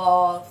like,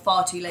 oh,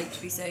 far too late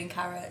to be sowing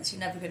carrots, you're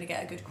never going to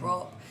get a good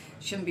crop,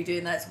 you shouldn't be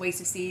doing that, it's a waste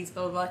of seeds,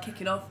 blah, blah, blah,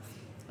 kicking off.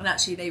 And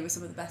actually they were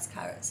some of the best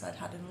carrots I'd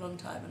had in a long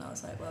time, and I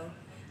was like, well,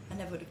 I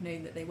never would have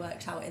known that they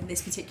worked out in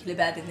this particular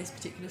bed, in this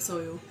particular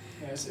soil.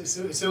 Yeah,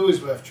 it's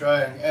always worth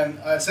trying, and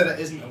I'd say that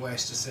isn't a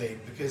waste of seed,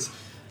 because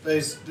the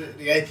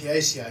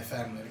Apiaceae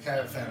family, the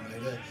carrot family,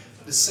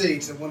 the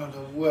seeds are one of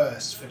the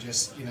worst for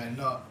just,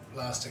 not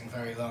lasting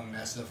very long,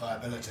 their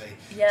survivability.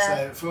 Yeah.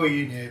 So for all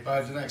you knew,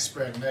 by the next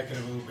spring they could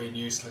have all been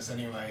useless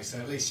anyway, so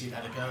at least you'd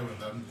had a go with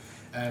them,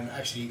 and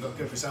actually you got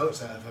good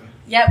results out of them.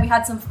 Yeah, we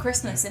had some for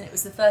Christmas, and it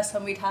was the first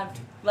time we'd had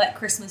like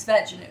Christmas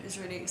veg, and it was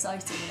really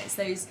exciting. And it's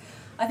those,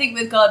 I think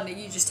with gardening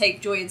you just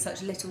take joy in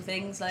such little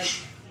things. Like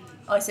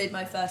I sowed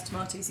my first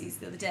tomato seeds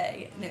the other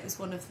day, and it was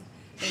one of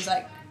those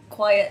like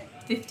quiet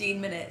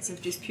 15 minutes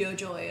of just pure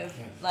joy of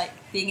like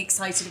being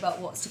excited about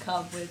what's to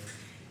come with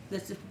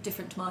the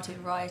different tomato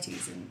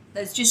varieties. And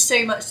there's just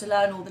so much to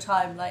learn all the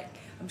time. Like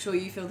I'm sure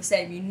you feel the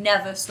same, you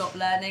never stop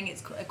learning.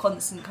 It's a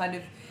constant kind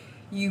of,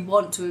 you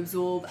want to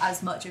absorb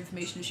as much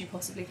information as you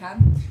possibly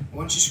can.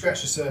 Once you scratch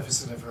the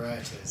surface of the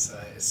varieties,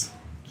 it's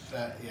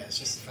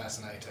just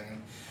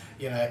fascinating.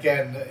 And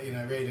again,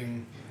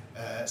 reading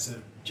sort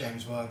of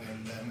James Wong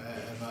and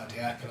Mark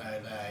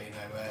Diacono there,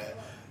 where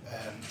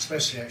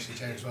especially actually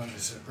James Wong,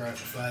 is sort of Grow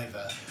for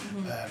Flavour,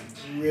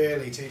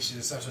 really teaches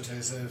the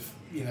subtleties of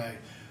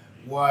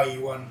why you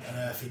want an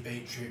earthy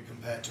beetroot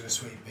compared to a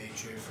sweet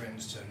beetroot, for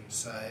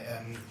instance.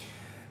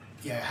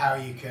 How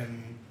you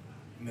can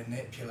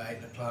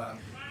manipulate the plant.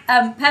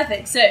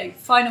 Perfect. So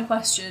final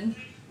question,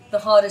 the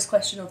hardest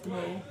question of them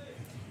all.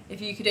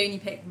 If you could only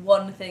pick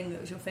one thing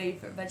that was your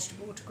favourite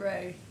vegetable to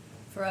grow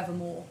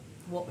forevermore,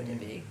 what would it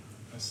be?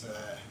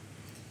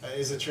 That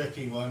is a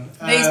tricky one.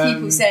 Most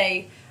people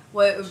say,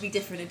 well, it would be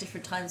different at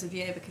different times of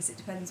year because it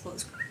depends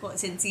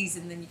what's in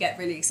season, then you get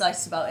really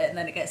excited about it, and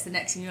then it gets the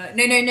next and you're like,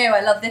 no,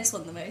 I love this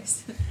one the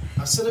most.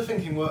 I was sort of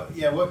thinking, what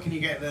can you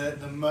get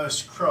the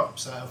most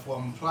crops out of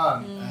one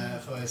plant?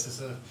 For it's a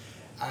sort of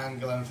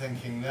angle I'm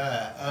thinking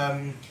there.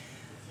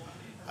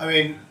 I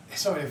mean,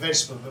 it's not really a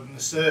vegetable, but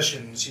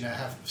nasturtiums,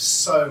 have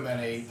so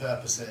many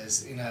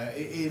purposes.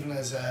 Even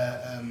as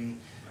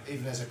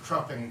a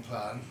cropping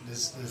plant,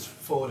 there's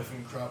 4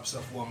 different crops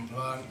off one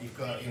plant. You've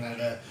got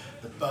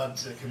the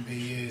buds that can be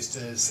used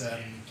as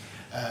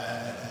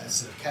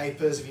sort of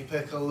capers if you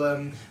pickle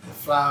them. The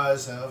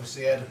flowers are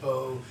obviously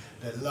edible.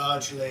 The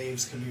large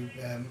leaves can be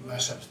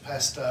mashed up as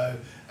pesto,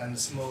 and the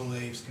small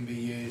leaves can be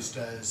used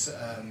as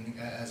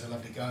a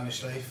lovely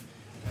garnish leaf.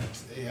 And,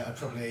 I'd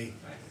probably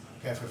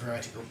go for a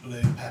variety called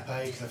blue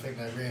pepe because I think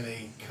they're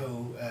really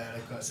cool.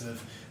 They've got sort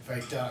of very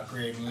dark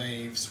green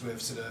leaves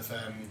with sort of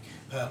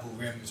purple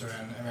rims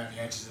around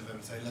the edges of them.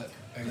 So they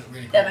look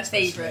really cool. They're my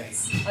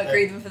favourites. I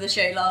grew them for the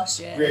show last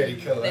year. Really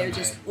cool. They were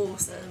just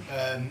awesome.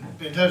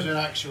 But in terms of an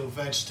actual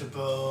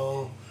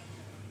vegetable,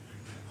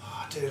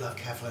 I do love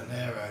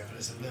Cavallonero, but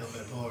it's a little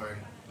bit boring.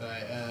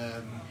 But,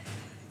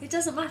 it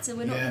doesn't matter,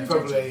 we're not going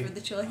to judge you for the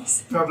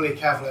choice. Probably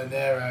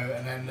Cavallonero,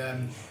 and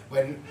then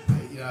when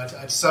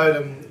I'd sow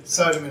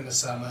them in the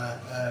summer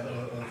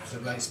or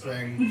sort of late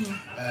spring.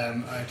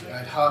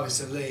 I'd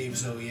harvest the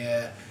leaves all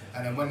year,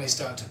 and then when they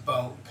start to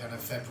bulk, kind of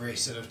February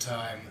sort of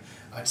time,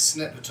 I'd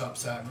snip the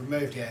tops out,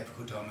 remove the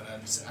apical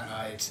dominance, and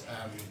I'd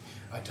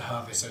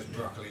harvest those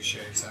broccoli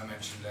shoots I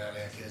mentioned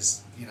earlier,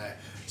 because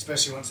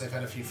especially once they've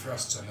had a few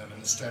frosts on them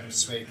and the stems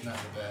sweeten up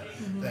a bit,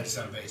 they're just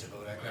unbeatable.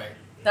 They're great.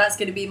 That's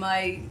going to be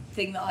my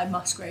thing that I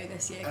must grow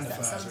this year, And because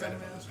the that flowers sounds are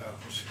unreal. edible as well.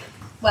 Which is good.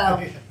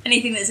 Well,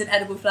 anything that's an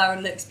edible flower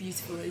and looks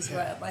beautiful is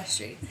right up my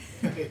street.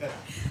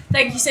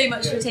 Thank you so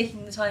much for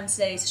taking the time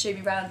today to show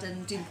me around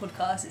and do the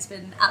podcast. It's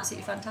been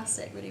absolutely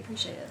fantastic. Really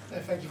appreciate it.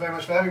 Thank you very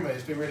much for having me.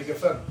 It's been really good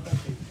fun.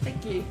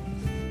 Thank you. Thank you.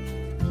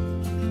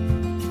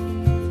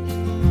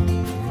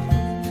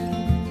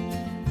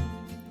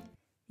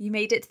 You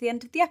made it to the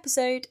end of the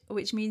episode,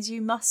 which means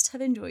you must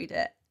have enjoyed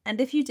it. And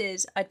if you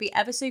did, I'd be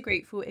ever so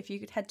grateful if you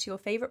could head to your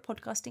favourite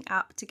podcasting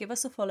app to give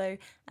us a follow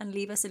and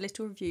leave us a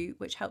little review,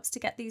 which helps to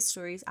get these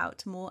stories out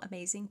to more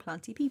amazing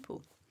planty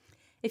people.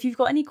 If you've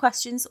got any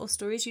questions or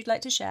stories you'd like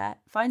to share,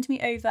 find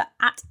me over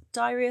at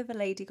Diary of a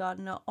Lady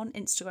Gardener on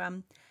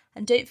Instagram.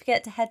 And don't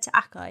forget to head to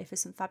Akai for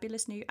some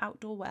fabulous new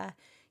outdoor wear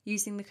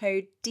using the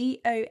code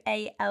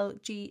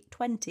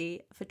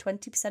DOALG20 for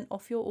 20%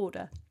 off your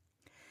order.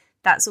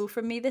 That's all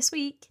from me this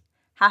week.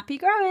 Happy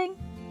growing!